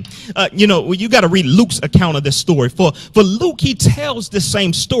name. You got to read Luke's account of this story. For Luke, he tells the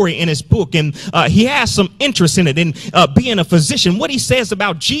same story in his book, and he has some interest in it. In being a physician, what he says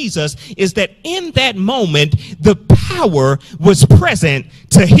about Jesus is that in that moment, the power was present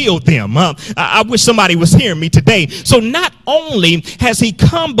to heal them. I wish somebody was hearing me today. So not only has he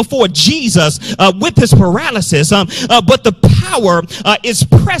come before Jesus with his paralysis, but the power is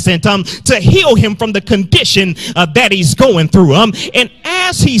present to heal him from the condition that he's going through. And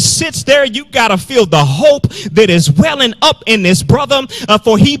as he sits there, you got to feel the hope that is welling up in this brother,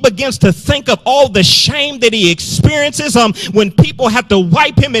 for he begins to think of all the shame that he experiences when people have to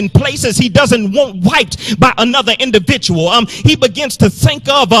wipe him in places he doesn't want wiped by another individual. He begins to think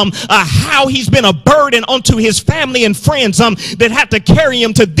of how he's been a burden onto his family and friends that have to carry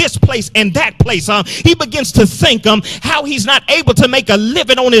him to this place and that place. He begins to think how he's not able to make a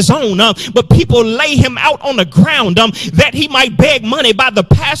living on his own, but people lay him out on the ground that he might beg money by the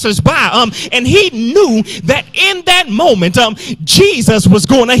passersby, and he knew that in that moment Jesus was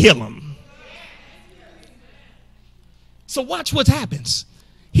going to heal him. So watch what happens.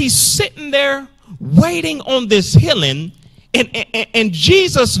 He's sitting there waiting on this healing, and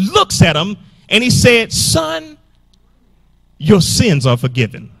Jesus looks at him and he said, son, your sins are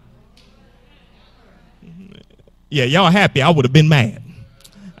forgiven. Yeah, y'all happy? I would have been mad.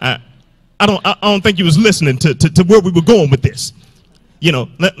 I don't think you was listening to where we were going with this.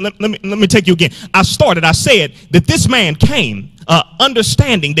 Let me take you again. I said that this man came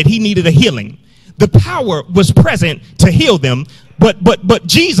understanding that he needed a healing. The power was present to heal them, but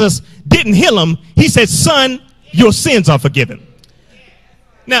Jesus didn't heal him. He said, son, your sins are forgiven.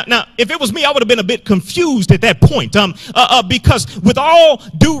 Now, if it was me, I would have been a bit confused at that point, because with all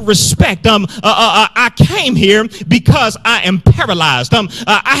due respect, I came here because I am paralyzed.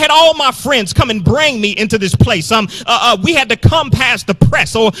 I had all my friends come and bring me into this place. We had to come past the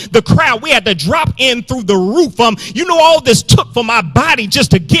press or the crowd. We had to drop in through the roof. All this took for my body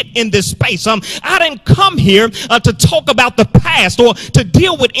just to get in this space. I didn't come here to talk about the past or to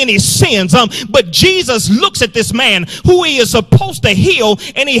deal with any sins, but Jesus looks at this man who he is supposed to heal,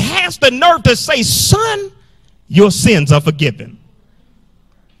 and he has the nerve to say, son, your sins are forgiven.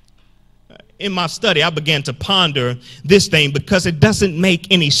 in my study, I began to ponder this thing because it doesn't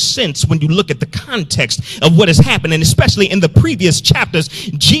make any sense when you look at the context of what is happening, especially in the previous chapters.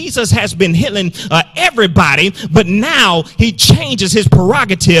 Jesus has been healing everybody, but now he changes his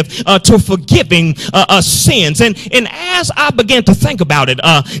prerogative to forgiving sins. And as I began to think about it,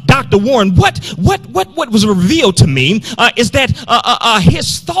 Dr. Warren, what was revealed to me is that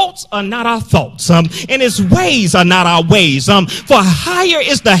his thoughts are not our thoughts, and his ways are not our ways. For higher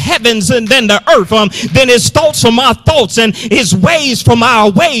is the heavens and than the earth, then his thoughts from our thoughts and his ways from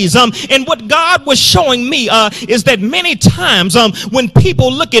our ways. And what God was showing me is that many times when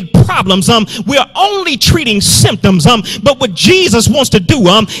people look at problems, we are only treating symptoms, but what Jesus wants to do,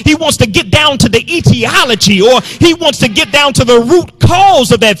 he wants to get down to the etiology, or he wants to get down to the root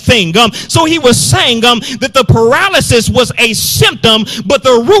cause of that thing. So he was saying that the paralysis was a symptom, but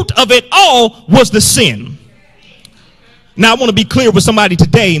the root of it all was the sin. Now, I want to be clear with somebody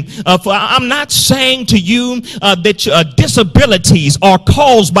today. For I'm not saying to you that disabilities are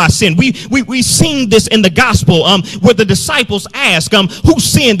caused by sin. We've seen this in the gospel where the disciples ask, who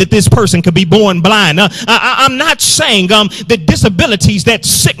sinned that this person could be born blind? I'm not saying that disabilities, that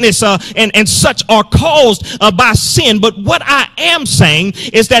sickness and such are caused by sin. But what I am saying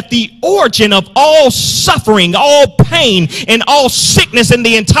is that the origin of all suffering, all pain, and all sickness in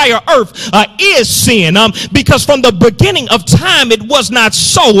the entire earth is sin. Because from the beginning of time it was not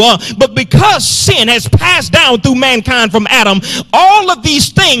so, but because sin has passed down through mankind from Adam, all of these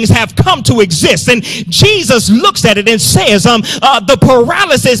things have come to exist. And Jesus looks at it and says, the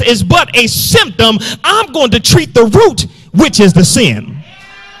paralysis is but a symptom. I'm going to treat the root, which is the sin.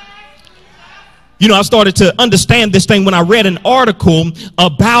 You know, I started to understand this thing when I read an article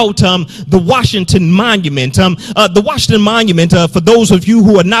about the Washington Monument. The Washington Monument, for those of you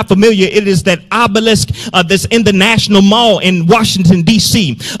who are not familiar, it is that obelisk that's in the National Mall in Washington,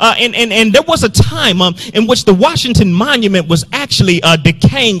 D.C. And there was a time in which the Washington Monument was actually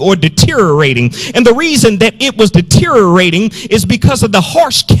decaying or deteriorating. And the reason that it was deteriorating is because of the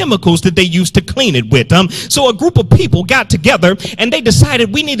harsh chemicals that they used to clean it with. So a group of people got together and they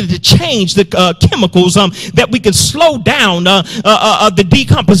decided we needed to change the chemicals that we could slow down the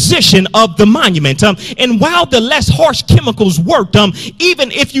decomposition of the monument. And while the less harsh chemicals worked,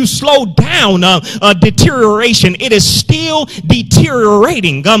 even if you slow down deterioration, it is still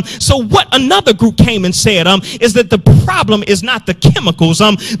deteriorating. So what another group came and said is that the problem is not the chemicals.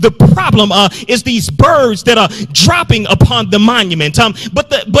 The problem is these birds that are dropping upon the monument.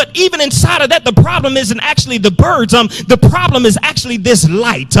 But even inside of that, the problem isn't actually the birds. The problem is actually this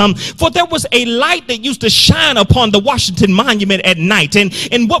light. For there was a light that used to shine upon the Washington Monument at night,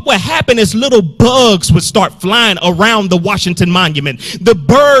 and what would happen is little bugs would start flying around the Washington Monument. The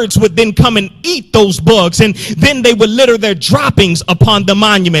birds would then come and eat those bugs, and then they would litter their droppings upon the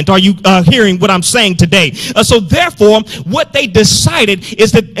monument. Are you hearing what I'm saying today? So therefore, what they decided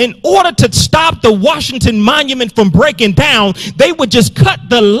is that in order to stop the Washington Monument from breaking down, they would just cut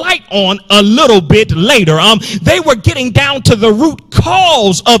the light on a little bit later. They were getting down to the root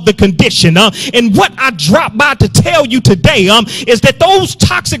cause of the condition. And what I dropped by to tell you today is that those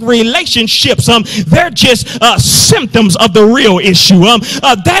toxic relationships, they're just symptoms of the real issue.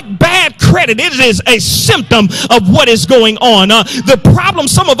 That bad credit, it is a symptom of what is going on. The problem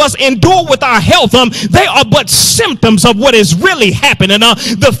some of us endure with our health, they are but symptoms of what is really happening.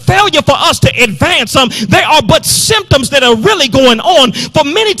 The failure for us to advance, they are but symptoms that are really going on. For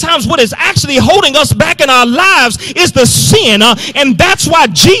many times what is actually holding us back in our lives is the sin. And that's why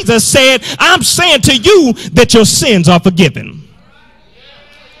Jesus said, I'm saying to you that your sins are forgiven.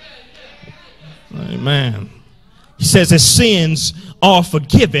 Amen. He says his sins are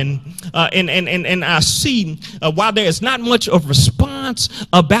forgiven. And I see while there is not much of response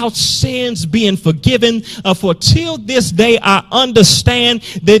about sins being forgiven, for till this day I understand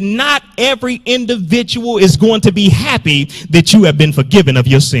that not every individual is going to be happy that you have been forgiven of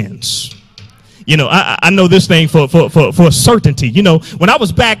your sins. You know, I know this thing for certainty. You know, when I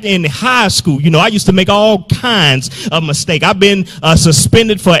was back in high school, you know, I used to make all kinds of mistakes. I've been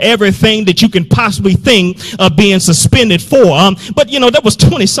suspended for everything that you can possibly think of being suspended for. But, you know, that was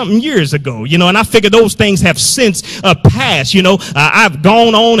 20-something years ago, you know, and I figure those things have since passed. You know, I've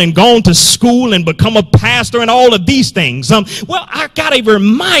gone on and gone to school and become a pastor and all of these things. Well, I got a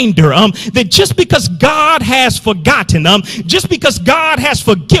reminder that just because God has forgotten, just because God has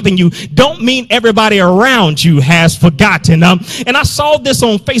forgiven you, don't mean everybody around you has forgotten. And I saw this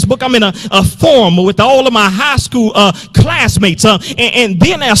on Facebook. I'm in a forum with all of my high school classmates. And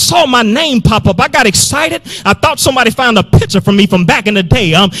then I saw my name pop up. I got excited. I thought somebody found a picture from me from back in the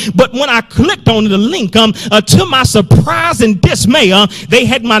day. But when I clicked on the link, to my surprise and dismay, they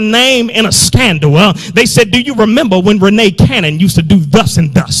had my name in a scandal. They said, do you remember when Rene Cannon used to do thus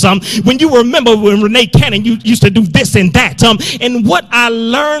and thus? When you remember when Rene Cannon used to do this and that? And what I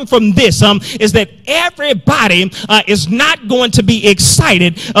learned from this is that everybody is not going to be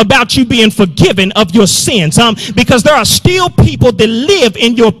excited about you being forgiven of your sins, because there are still people that live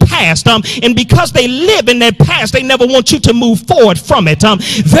in your past, and because they live in that past, they never want you to move forward from it.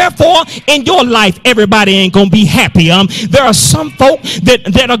 Therefore, in your life, everybody ain't gonna be happy. There are some folk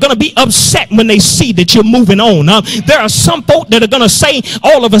that are gonna be upset when they see that you're moving on. There are some folk that are gonna say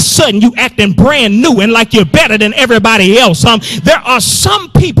all of a sudden you acting brand new and like you're better than everybody else. There are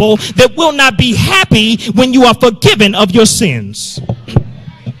some people that will not be happy when you are forgiven of your sins.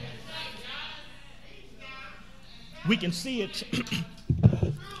 We can see it.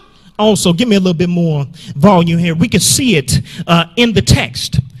 Also, give me a little bit more volume here. We can see it in the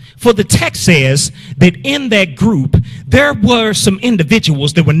text. For the text says that in that group, there were some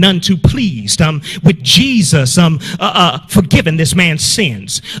individuals that were none too pleased with Jesus forgiving this man's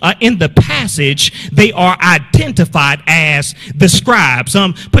sins. In the passage, they are identified as the scribes.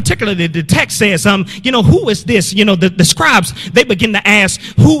 Particularly, the text says, who is this? The scribes, they begin to ask,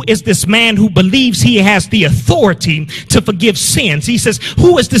 who is this man who believes he has the authority to forgive sins? He says,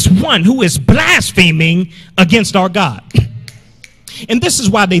 who is this one who is blaspheming against our God? And this is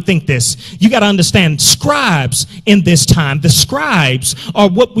why they think this. You got to understand, scribes in this time, the scribes are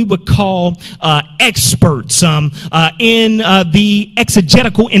what we would call experts in the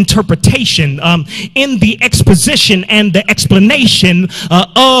exegetical interpretation, in the exposition and the explanation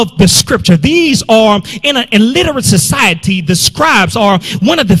of the scripture. These are, in an illiterate society, the scribes are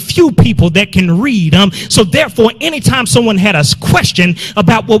one of the few people that can read. So therefore, anytime someone had a question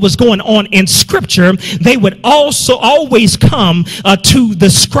about what was going on in scripture, they would also always come to the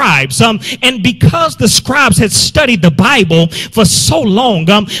scribes. And because the scribes had studied the Bible for so long,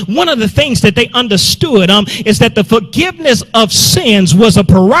 one of the things that they understood is that the forgiveness of sins was a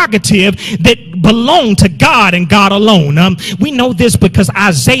prerogative that belonged to God and God alone. We know this because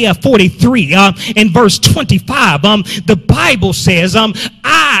Isaiah 43 in verse 25, the Bible says,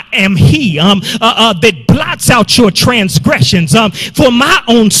 I am he that blots out your transgressions for my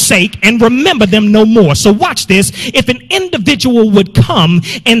own sake and remember them no more. So watch this. If an individual would come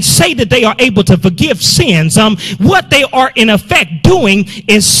and say that they are able to forgive sins, what they are in effect doing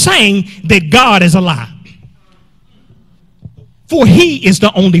is saying that God is a lie. For he is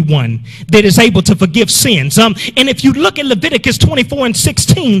the only one that is able to forgive sins. And if you look at Leviticus 24 and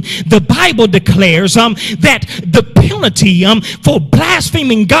 16, the Bible declares that the penalty for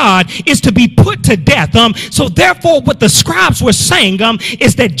blaspheming God is to be put to death. So therefore, what the scribes were saying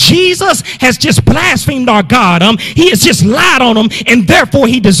is that Jesus has just blasphemed our God. He has just lied on him, and therefore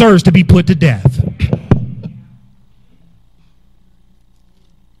he deserves to be put to death.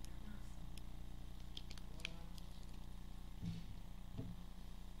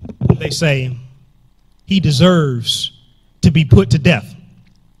 They say he deserves to be put to death.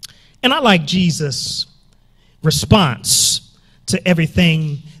 And I like Jesus' response to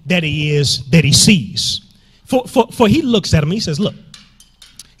everything that he sees. For he looks at him, he says, look,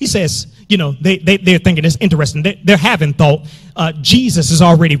 he says, they're thinking it's interesting. They're having thought. Jesus is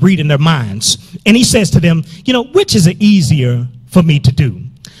already reading their minds. And he says to them, which is it easier for me to do?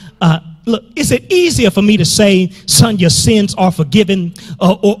 Look, is it easier for me to say, son, your sins are forgiven,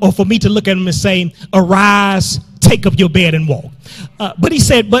 or for me to look at him and say, arise, take up your bed and walk? But he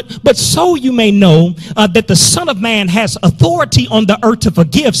said, but so you may know that the Son of Man has authority on the earth to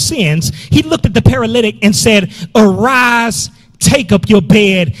forgive sins. He looked at the paralytic and said, arise, take up your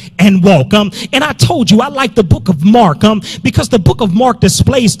bed and walk. And I told you I like the book of Mark because the book of Mark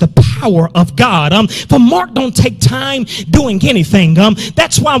displays the power of God. For Mark don't take time doing anything.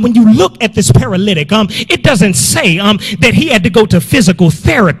 That's why when you look at this paralytic, it doesn't say that he had to go to physical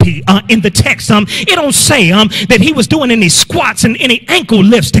therapy in the text. It don't say that he was doing any squats and any ankle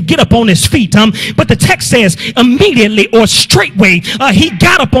lifts to get up on his feet. But the text says immediately or straightway he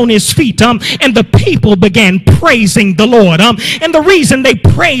got up on his feet and the people began praising the Lord. And the reason they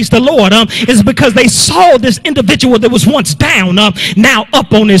praised the Lord is because they saw this individual that was once down, now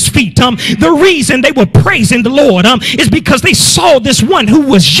up on his feet. The reason they were praising the Lord is because they saw this one who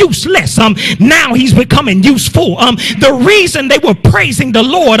was useless. Now he's becoming useful. The reason they were praising the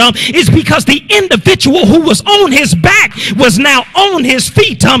Lord is because the individual who was on his back was now on his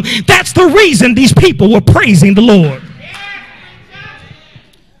feet. That's the reason these people were praising the Lord.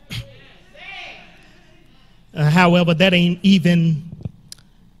 However, that ain't even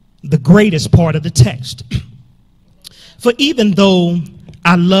the greatest part of the text. For even though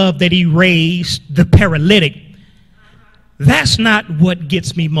I love that he raised the paralytic, that's not what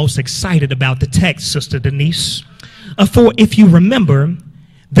gets me most excited about the text, Sister Denise. For if you remember,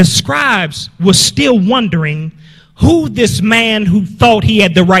 the scribes were still wondering who this man who thought he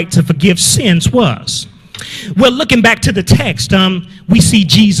had the right to forgive sins was. Well, looking back to the text, we see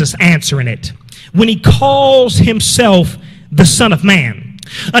Jesus answering it when he calls himself the Son of Man.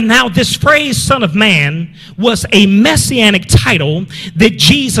 Now, this phrase, Son of Man, was a messianic title that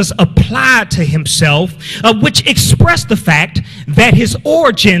Jesus applied to himself, which expressed the fact that his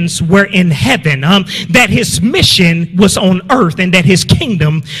origins were in heaven, that his mission was on earth, and that his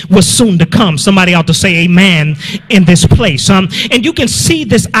kingdom was soon to come. Somebody ought to say amen in this place. And you can see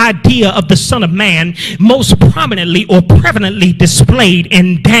this idea of the Son of Man most prominently or prevalently displayed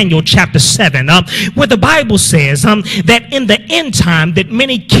in Daniel chapter 7, where the Bible says that in the end time that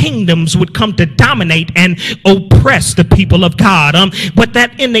many kingdoms would come to dominate and oppress the people of God, but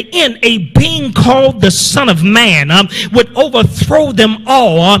that in the end a being called the Son of Man would overthrow them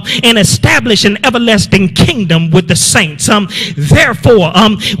all and establish an everlasting kingdom with the saints. Therefore,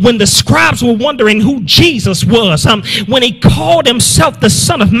 when the scribes were wondering who Jesus was, when he called himself the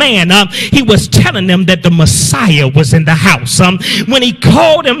Son of Man, he was telling them that the Messiah was in the house. When he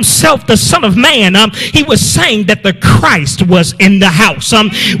called himself the Son of Man, he was saying that the Christ was in the house.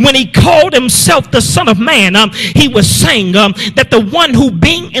 When he called himself the Son of Man, he was saying that the one who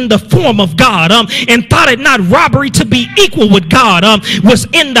being in the form of God and thought it not robbery to be equal with God was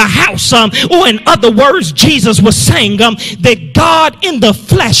in the house. Or in other words, Jesus was saying that God in the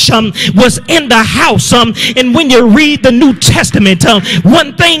flesh was in the house. And when you read the New Testament,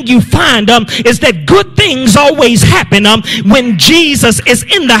 one thing you find is that good things always happen when Jesus is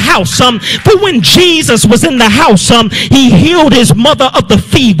in the house. For when Jesus was in the house, he healed his mother of the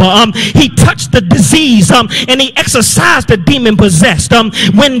fever. He touched the disease and he exorcised the demon possessed.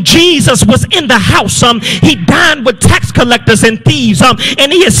 When Jesus was in the house, he dined with tax collectors and thieves,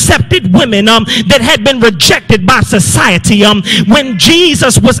 and he accepted women that had been rejected by society. When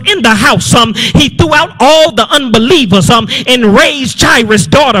Jesus was in the house, he threw out all the unbelievers and raised Jairus'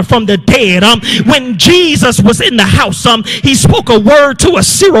 daughter from the dead. When Jesus was in the house, he spoke a word to a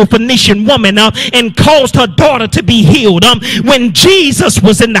Syrophoenician woman and caused her daughter to be healed. When Jesus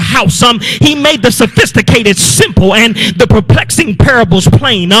was in the house, he made the sophisticated simple and the perplexing parables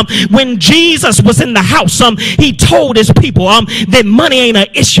plain. When Jesus was in the house, he told his people that money ain't an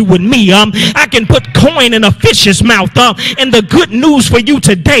issue with me. I can put coin in a fish's mouth. And the good news for you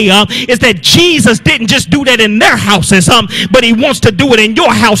today is that Jesus didn't just do that in their houses, but he wants to do it in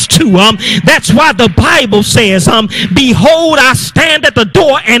your house too. That's why the Bible says, behold, I stand at the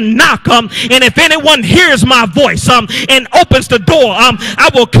door and knock, and if anyone hears my voice and opens the door, I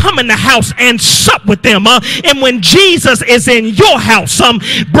will come in the house and sup with them. And when Jesus is in your house,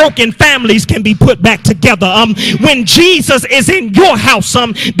 broken families can be put back together. When Jesus is in your house,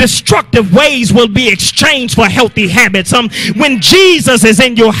 destructive ways will be exchanged for healthy habits. When Jesus is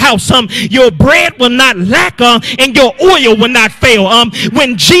in your house, your bread will not lack and your oil will not fail.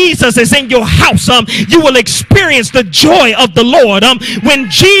 When Jesus is in your house, you will experience the joy of the Lord. When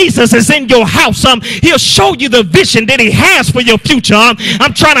Jesus is in your house, he'll show you the vision that he has for your future.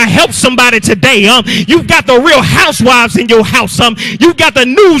 I'm trying to help somebody today. You've got the Real Housewives in your house. You've got the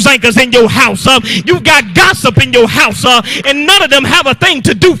news anchors in your house. You've got gossip in your house, and none of them have a thing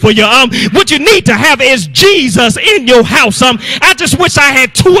to do for you. What you need to have is Jesus in your house. I just wish I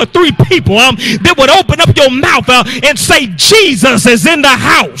had 2 or 3 people that would open up your mouth and say Jesus is in the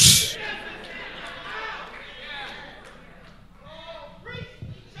house.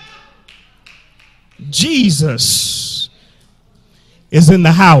 Jesus is in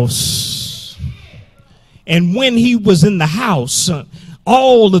the house. And when he was in the house,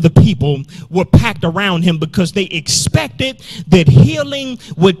 all of the people were packed around him because they expected that healing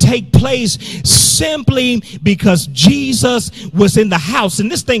would take place simply because Jesus was in the house.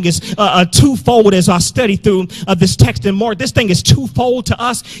 And this thing is twofold as I study through this text in Mark. This thing is twofold to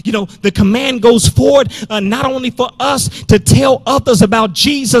us. You know, the command goes forward not only for us to tell others about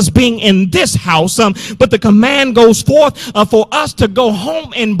Jesus being in this house, but the command goes forth for us to go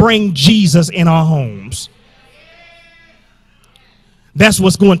home and bring Jesus in our homes. That's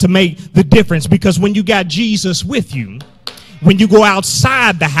what's going to make the difference, because when you got Jesus with you, when you go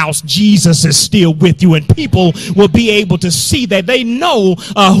outside the house, Jesus is still with you, and people will be able to see that. They know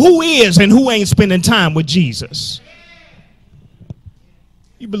who is and who ain't spending time with Jesus.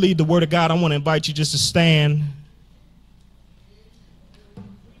 You believe the word of God? I want to invite you just to stand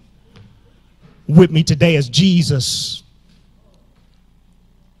with me today as Jesus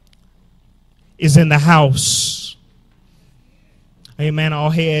is in the house. Amen. All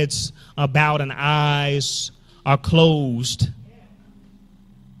heads are bowed and eyes are closed.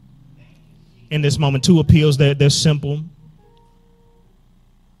 In this moment, two appeals, they're simple.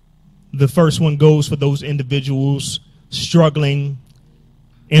 The first one goes for those individuals struggling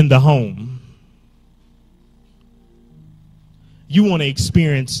in the home. You want to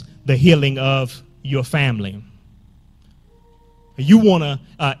experience the healing of your family. You want to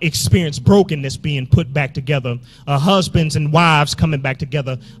experience brokenness being put back together, husbands and wives coming back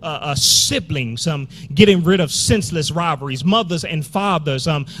together, siblings getting rid of senseless rivalries, mothers and fathers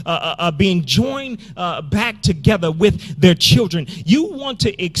being joined back together with their children. You want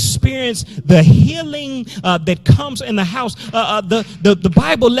to experience the healing that comes in the house. The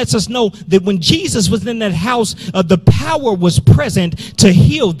Bible lets us know that when Jesus was in that house, the power was present to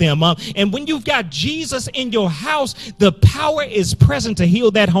heal them. And when you've got Jesus in your house, the power is present to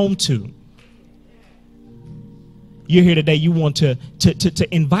heal that home too. You're here today, you want to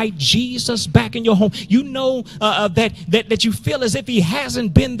invite Jesus back in your home. You know that you feel as if he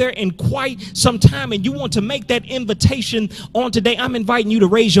hasn't been there in quite some time, and you want to make that invitation on today. I'm inviting you to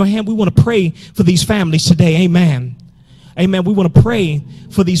raise your hand. We want to pray for these families today. Amen. Amen. We want to pray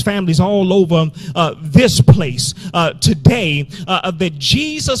for these families all over this place today, that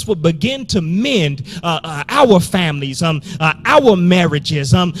Jesus will begin to mend our families, our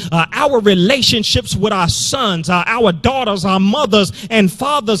marriages, our relationships with our sons, our daughters, our mothers and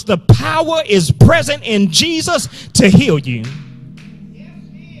fathers. The power is present in Jesus to heal you.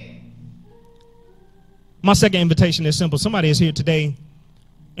 My second invitation is simple. Somebody is here today,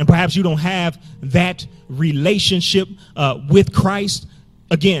 and perhaps you don't have that relationship with Christ.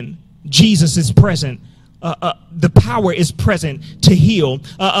 Again, Jesus is present. The power is present to heal.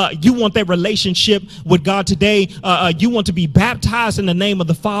 You want that relationship with God today. You want to be baptized in the name of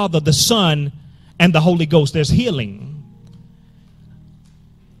the Father, the Son, and the Holy Ghost. There's healing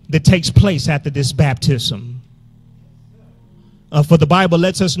that takes place after this baptism. For the Bible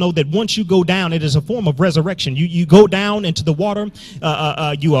lets us know that once you go down, it is a form of resurrection. You go down into the water.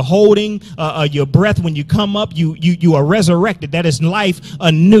 You are holding your breath. When you come up, you are resurrected. That is life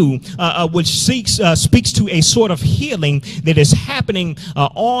anew, which speaks to a sort of healing that is happening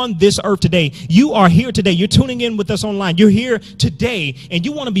on this earth today. You are here today. You're tuning in with us online. You're here today, and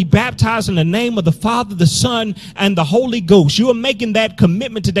you want to be baptized in the name of the Father, the Son, and the Holy Ghost. You are making that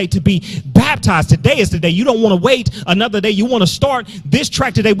commitment today to be baptized. Today is the day. You don't want to wait another day. You want to start this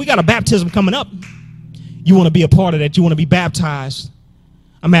track today. We got a baptism coming up. You want to be a part of that. You want to be baptized.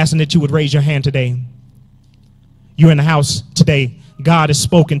 I'm asking that you would raise your hand today. You're in the house today. God has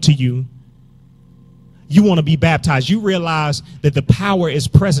spoken to you. You want to be baptized. You realize that the power is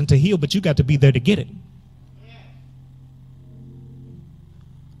present to heal, but you got to be there to get it.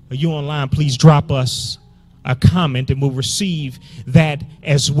 Are you online? Please drop us a comment and we'll receive that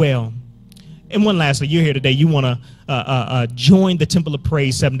as well. And one lastly, you're here today. You want to join the Temple of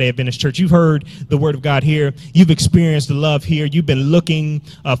Praise Seventh-day Adventist Church. You've heard the word of God here. You've experienced the love here. You've been looking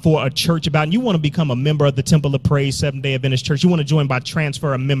for a church about, and you want to become a member of the Temple of Praise Seventh-day Adventist Church. You want to join by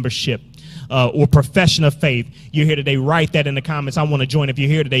transfer of membership or profession of faith. You're here today. Write that in the comments. I want to join. If you're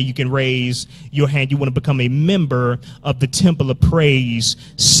here today, you can raise your hand. You want to become a member of the Temple of Praise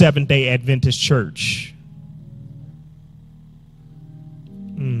Seventh-day Adventist Church.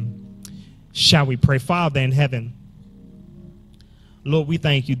 Shall we pray? Father in heaven, Lord, we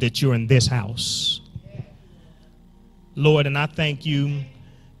thank you that you're in this house. Lord, and I thank you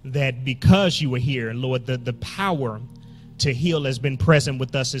that because you are here, Lord, the power to heal has been present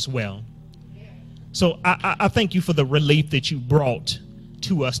with us as well. So I thank you for the relief that you brought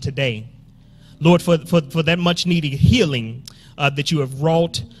to us today. Lord, for that much needed healing that you have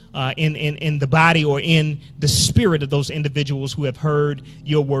wrought in the body or in the spirit of those individuals who have heard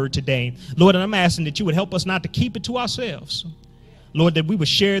your word today. Lord, and I'm asking that you would help us not to keep it to ourselves. Lord, that we would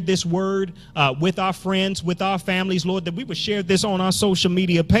share this word with our friends, with our families, Lord, that we would share this on our social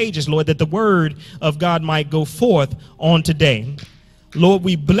media pages, Lord, that the word of God might go forth on today. Lord,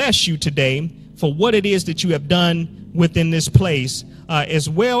 we bless you today for what it is that you have done within this place, as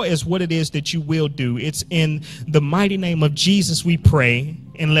well as what it is that you will do. It's in the mighty name of Jesus we pray,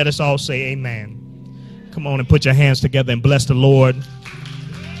 and let us all say amen. Come on and put your hands together and bless the Lord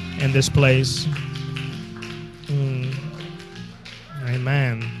in this place.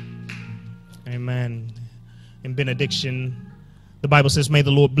 Amen. Amen. In benediction, the Bible says, may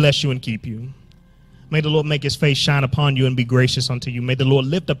the Lord bless you and keep you. May the Lord make his face shine upon you and be gracious unto you. May the Lord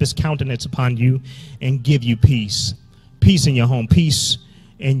lift up his countenance upon you and give you peace. Peace in your home, peace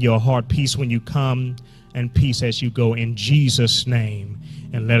in your heart, peace when you come, and peace as you go, in Jesus' name.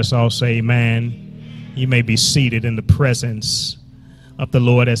 And let us all say amen. You may be seated in the presence of the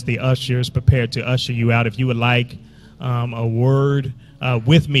Lord as the ushers prepare to usher you out. If you would like a word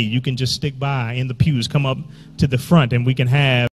with me, you can just stick by in the pews, come up to the front, and we can have